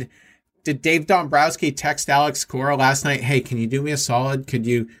 Did Dave Dombrowski text Alex Cora last night? Hey, can you do me a solid? Could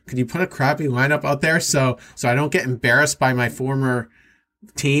you put a crappy lineup out there so I don't get embarrassed by my former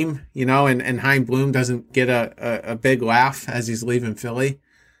team, and Chaim Bloom doesn't get a big laugh as he's leaving Philly?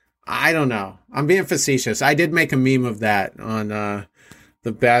 I don't know. I'm being facetious. I did make a meme of that on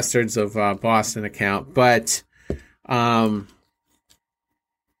the Bastards of Boston account, but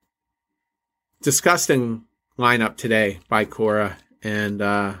disgusting lineup today by Cora, and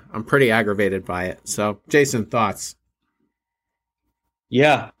I'm pretty aggravated by it. So, Jason, thoughts?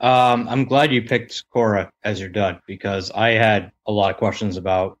 Yeah, I'm glad you picked Cora as your dud because I had a lot of questions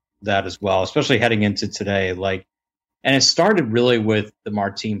about that as well, especially heading into today. Like, and it started really with the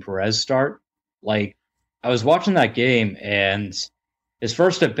Martin Perez start. Like, I was watching that game, and his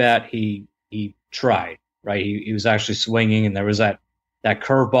first at bat, he tried, right? He was actually swinging, and there was that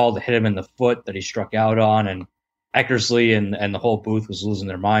curveball that hit him in the foot that he struck out on, and Eckersley and the whole booth was losing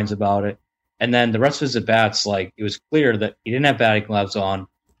their minds about it. And then the rest of his at bats, like, it was clear that he didn't have batting gloves on. And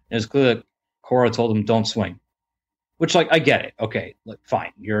it was clear that Cora told him, don't swing. Which, like, I get it. Okay, like,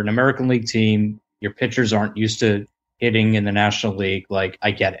 fine. You're an American League team. Your pitchers aren't used to hitting in the National League. Like,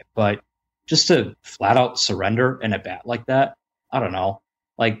 I get it. But just to flat out surrender an at bat like that, I don't know.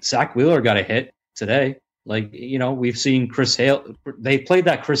 Like, Zach Wheeler got a hit today. Like, you know, we've seen Chris Hale. They played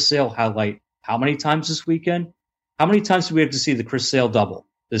that Chris Sale highlight how many times this weekend? How many times do we have to see the Chris Sale double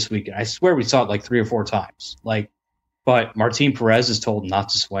this weekend? I swear we saw it like 3 or 4 times. Like, but Martin Perez is told not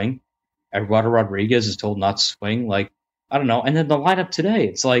to swing. Eduardo Rodriguez is told not to swing. Like, I don't know. And then the lineup today,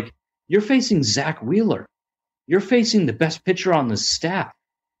 it's like, you're facing Zach Wheeler. You're facing the best pitcher on the staff.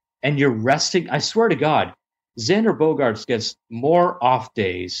 And you're resting. I swear to God, Xander Bogaerts gets more off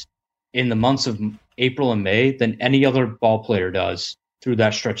days in the months of April and May than any other ball player does through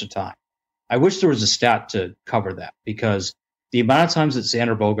that stretch of time. I wish there was a stat to cover that, because the amount of times that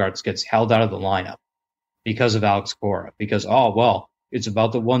Xander Bogaerts gets held out of the lineup because of Alex Cora, because, oh, well, it's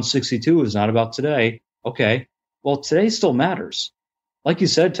about the 162, it's not about today. Okay, well, today still matters. Like you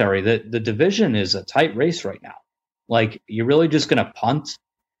said, Terry, the division is a tight race right now. Like, you're really just going to punt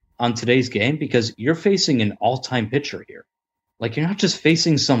on today's game because you're facing an all-time pitcher here. Like, you're not just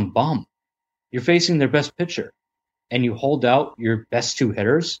facing some bum. You're facing their best pitcher, and you hold out your best 2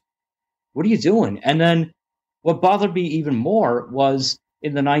 hitters. What are you doing? And then what bothered me even more was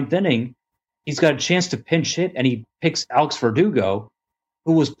in the 9th inning, he's got a chance to pinch hit, and he picks Alex Verdugo,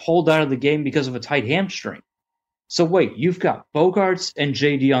 who was pulled out of the game because of a tight hamstring. So wait, you've got Bogaerts and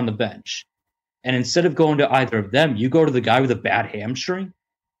JD on the bench, and instead of going to either of them, you go to the guy with a bad hamstring,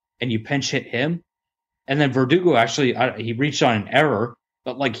 and you pinch hit him. And then Verdugo actually, he reached on an error,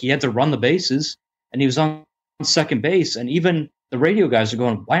 but like he had to run the bases, and he was on second base. And even the radio guys are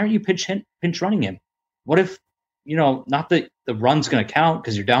going, why aren't you pinch running him? What if, you know, not that the run's going to count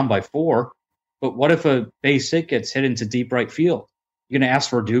because you're down by 4, but what if a base hit gets hit into deep right field? You're going to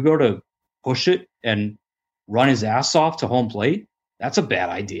ask Verdugo to push it and run his ass off to home plate? That's a bad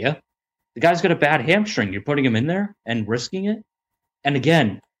idea. The guy's got a bad hamstring. You're putting him in there and risking it? And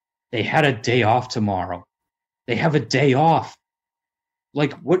again, they had a day off tomorrow. They have a day off.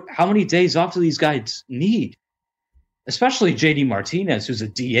 Like, what? How many days off do these guys need? Especially JD Martinez, who's a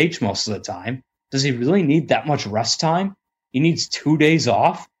DH most of the time. Does he really need that much rest time? He needs 2 days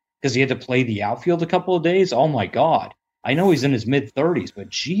off because he had to play the outfield a couple of days? Oh, my God. I know he's in his mid-30s, but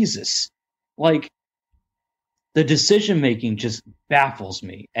Jesus. Like, the decision-making just baffles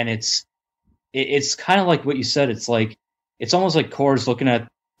me. And it's kind of like what you said. It's like, it's almost like Cora's looking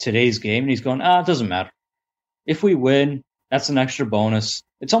at today's game and he's going, it doesn't matter. If we win, that's an extra bonus.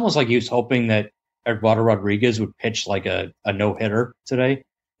 It's almost like he was hoping that Eduardo Rodriguez would pitch like a no-hitter today.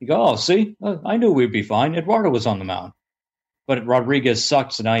 You go, oh, see, I knew we'd be fine. Eduardo was on the mound. But Rodriguez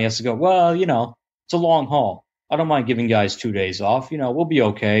sucks, and now he has to go, well, you know, it's a long haul. I don't mind giving guys 2 days off. You know, we'll be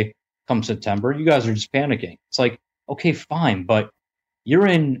okay come September. You guys are just panicking. It's like, okay, fine, but you're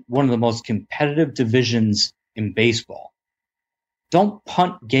in one of the most competitive divisions in baseball. Don't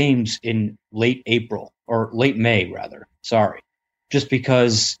punt games in late April, or late May, rather. Sorry. Just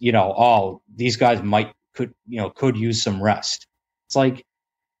because, you know, these guys could use some rest. It's like,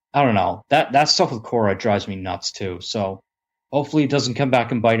 I don't know. That stuff with Cora drives me nuts too. So hopefully it doesn't come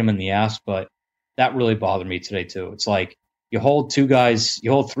back and bite him in the ass, but that really bothered me today too. It's like you hold 3 guys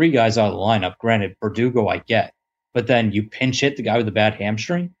out of the lineup. Granted, Verdugo I get, but then you pinch hit the guy with the bad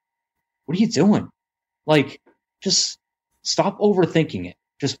hamstring. What are you doing? Like, just stop overthinking it.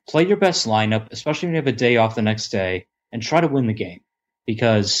 Just play your best lineup, especially when you have a day off the next day, and try to win the game,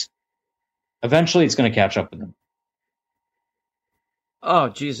 because eventually it's going to catch up with them. Oh,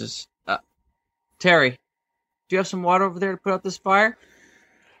 Jesus. Terry, do you have some water over there to put out this fire?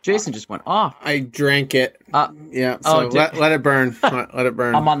 Jason just went off. I drank it. Yeah, so let it burn. Let it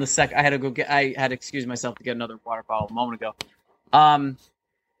burn. I'm on the sec. I had to excuse myself to get another water bottle a moment ago.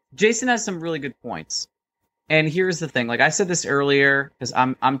 Jason has some really good points. And here's the thing. Like I said this earlier, because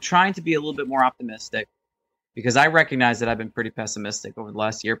I'm trying to be a little bit more optimistic, because I recognize that I've been pretty pessimistic over the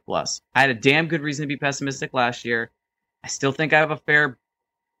last year plus. I had a damn good reason to be pessimistic last year. I still think I have a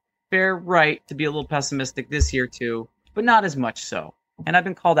fair right to be a little pessimistic this year too, but not as much so. And I've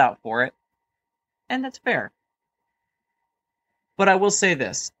been called out for it, and that's fair. But I will say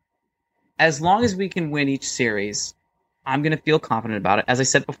this. As long as we can win each series, I'm going to feel confident about it, as I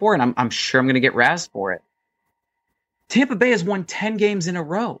said before, and I'm sure I'm going to get razzed for it. Tampa Bay has won 10 games in a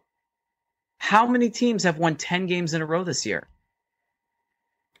row. How many teams have won 10 games in a row this year?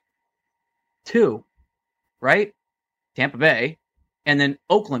 2, right? Tampa Bay, and then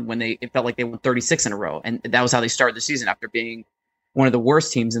Oakland when it felt like they won 36 in a row, and that was how they started the season after being one of the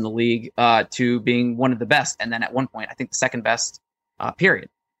worst teams in the league to being one of the best, and then at one point I think the second best. Period.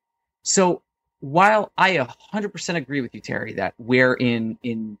 So while I 100% agree with you, Terry, that we're in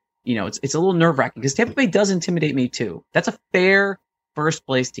it's a little nerve wracking because Tampa Bay does intimidate me too. That's a fair first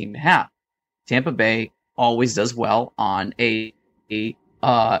place team to have. Tampa Bay always does well on a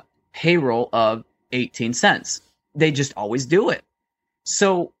payroll of 18 cents. They just always do it.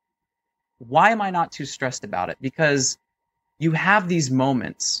 So why am I not too stressed about it? Because you have these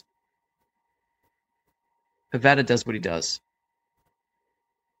moments. Pivetta does what he does.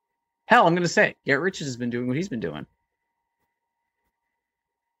 Hell, I'm going to say, Garrett Richards has been doing what he's been doing.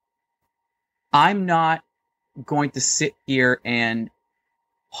 I'm not going to sit here and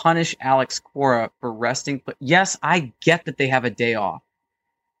punish Alex Cora for resting. But yes, I get that they have a day off.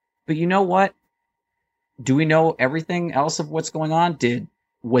 But you know what? Do we know everything else of what's going on?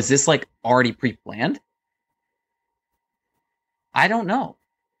 Was this like already pre-planned? I don't know.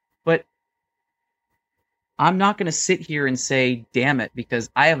 But I'm not going to sit here and say, damn it, because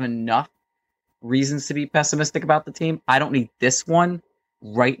I have enough reasons to be pessimistic about the team. I don't need this one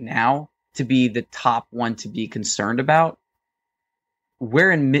right now to be the top one to be concerned about.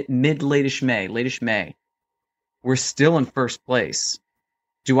 We're in late-ish May. We're still in first place.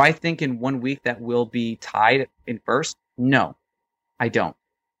 Do I think in 1 week that we'll be tied in first? No, I don't.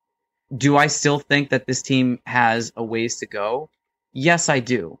 Do I still think that this team has a ways to go? Yes, I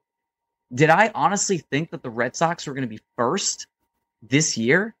do. Did I honestly think that the Red Sox were going to be first this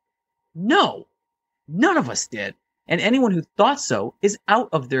year? No, none of us did. And anyone who thought so is out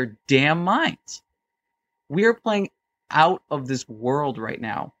of their damn minds. We are playing out of this world right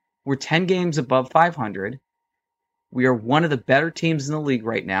now. We're 10 games above 500. We are one of the better teams in the league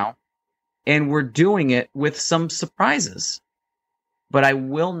right now. And we're doing it with some surprises. But I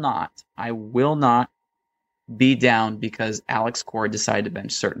will not be down because Alex Cora decided to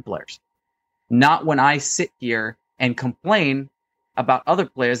bench certain players. Not when I sit here and complain about other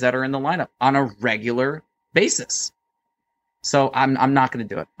players that are in the lineup on a regular basis. So I'm not going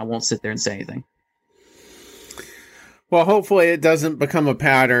to do it. I won't sit there and say anything. Well, hopefully it doesn't become a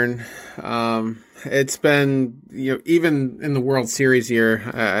pattern. It's been, even in the World Series year,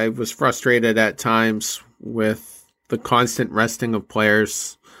 I was frustrated at times with the constant resting of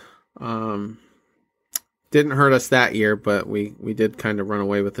players. Didn't hurt us that year, but we did kind of run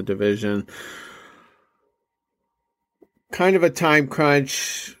away with the division. Kind of a time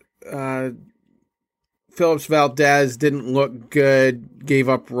crunch. Phillips Valdez didn't look good, gave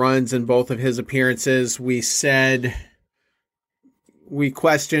up runs in both of his appearances. We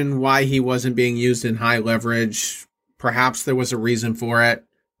questioned why he wasn't being used in high leverage. Perhaps there was a reason for it.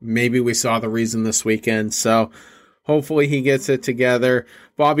 Maybe we saw the reason this weekend. So hopefully he gets it together.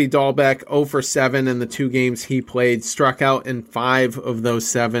 Bobby Dahlbeck, 0 for 7 in the 2 games he played, struck out in 5 of those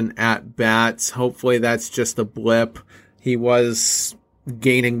 7 at-bats. Hopefully that's just a blip. He was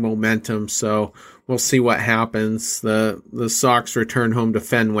gaining momentum, so we'll see what happens. The Sox return home to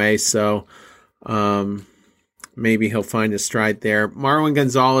Fenway, so maybe he'll find his stride there. Marwin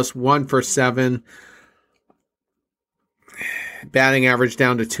Gonzalez, 1 for 7. Batting average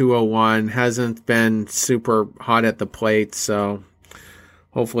down to 201. Hasn't been super hot at the plate, so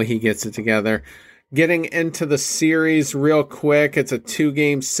hopefully he gets it together. Getting into the series real quick, it's a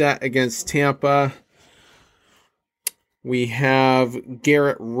 2-game set against Tampa. We have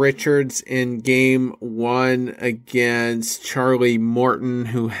Garrett Richards in game 1 against Charlie Morton,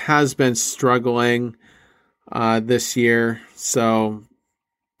 who has been struggling this year. So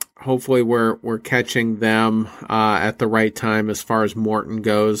hopefully we're catching them at the right time as far as Morton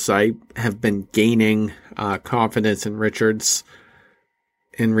goes. I have been gaining confidence in Richards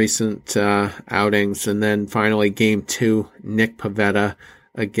in recent outings. And then finally game 2, Nick Pivetta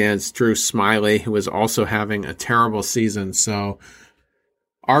against Drew Smiley, who is also having a terrible season. So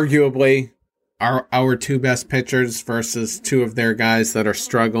arguably our 2 best pitchers versus 2 of their guys that are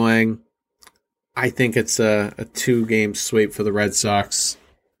struggling. I think it's a 2-game sweep for the Red Sox.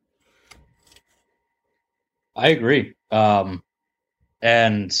 I agree. And,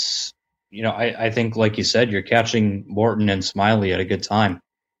 I think, like you said, you're catching Morton and Smiley at a good time.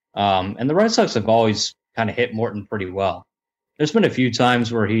 And the Red Sox have always kind of hit Morton pretty well. There's been a few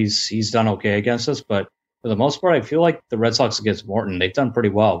times where he's done okay against us, but for the most part, I feel like the Red Sox against Morton, they've done pretty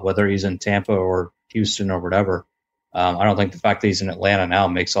well, whether he's in Tampa or Houston or whatever. I don't think the fact that he's in Atlanta now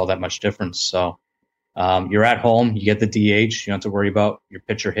makes all that much difference. So you're at home, you get the DH, you don't have to worry about your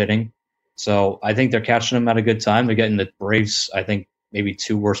pitcher hitting. So I think they're catching him at a good time. They're getting the Braves, I think, maybe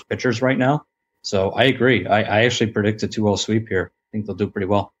 2 worst pitchers right now. So I agree. I actually predict a 2-0 sweep here. I think they'll do pretty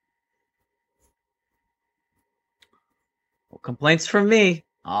well. Well, complaints from me.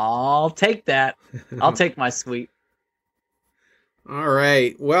 I'll take that. I'll take my sweep. All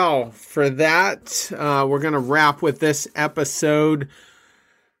right. Well, for that, we're going to wrap with this episode.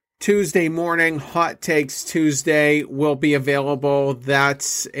 Tuesday morning, Hot Takes Tuesday will be available.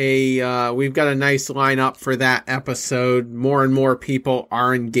 That's we've got a nice lineup for that episode. More and more people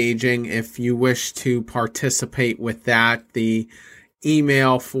are engaging. If you wish to participate with that, the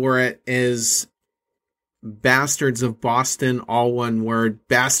email for it is bastardsofboston, all one word,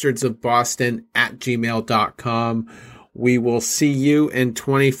 bastardsofboston@gmail.com. We will see you in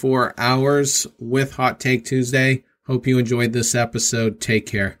 24 hours with Hot Take Tuesday. Hope you enjoyed this episode. Take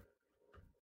care.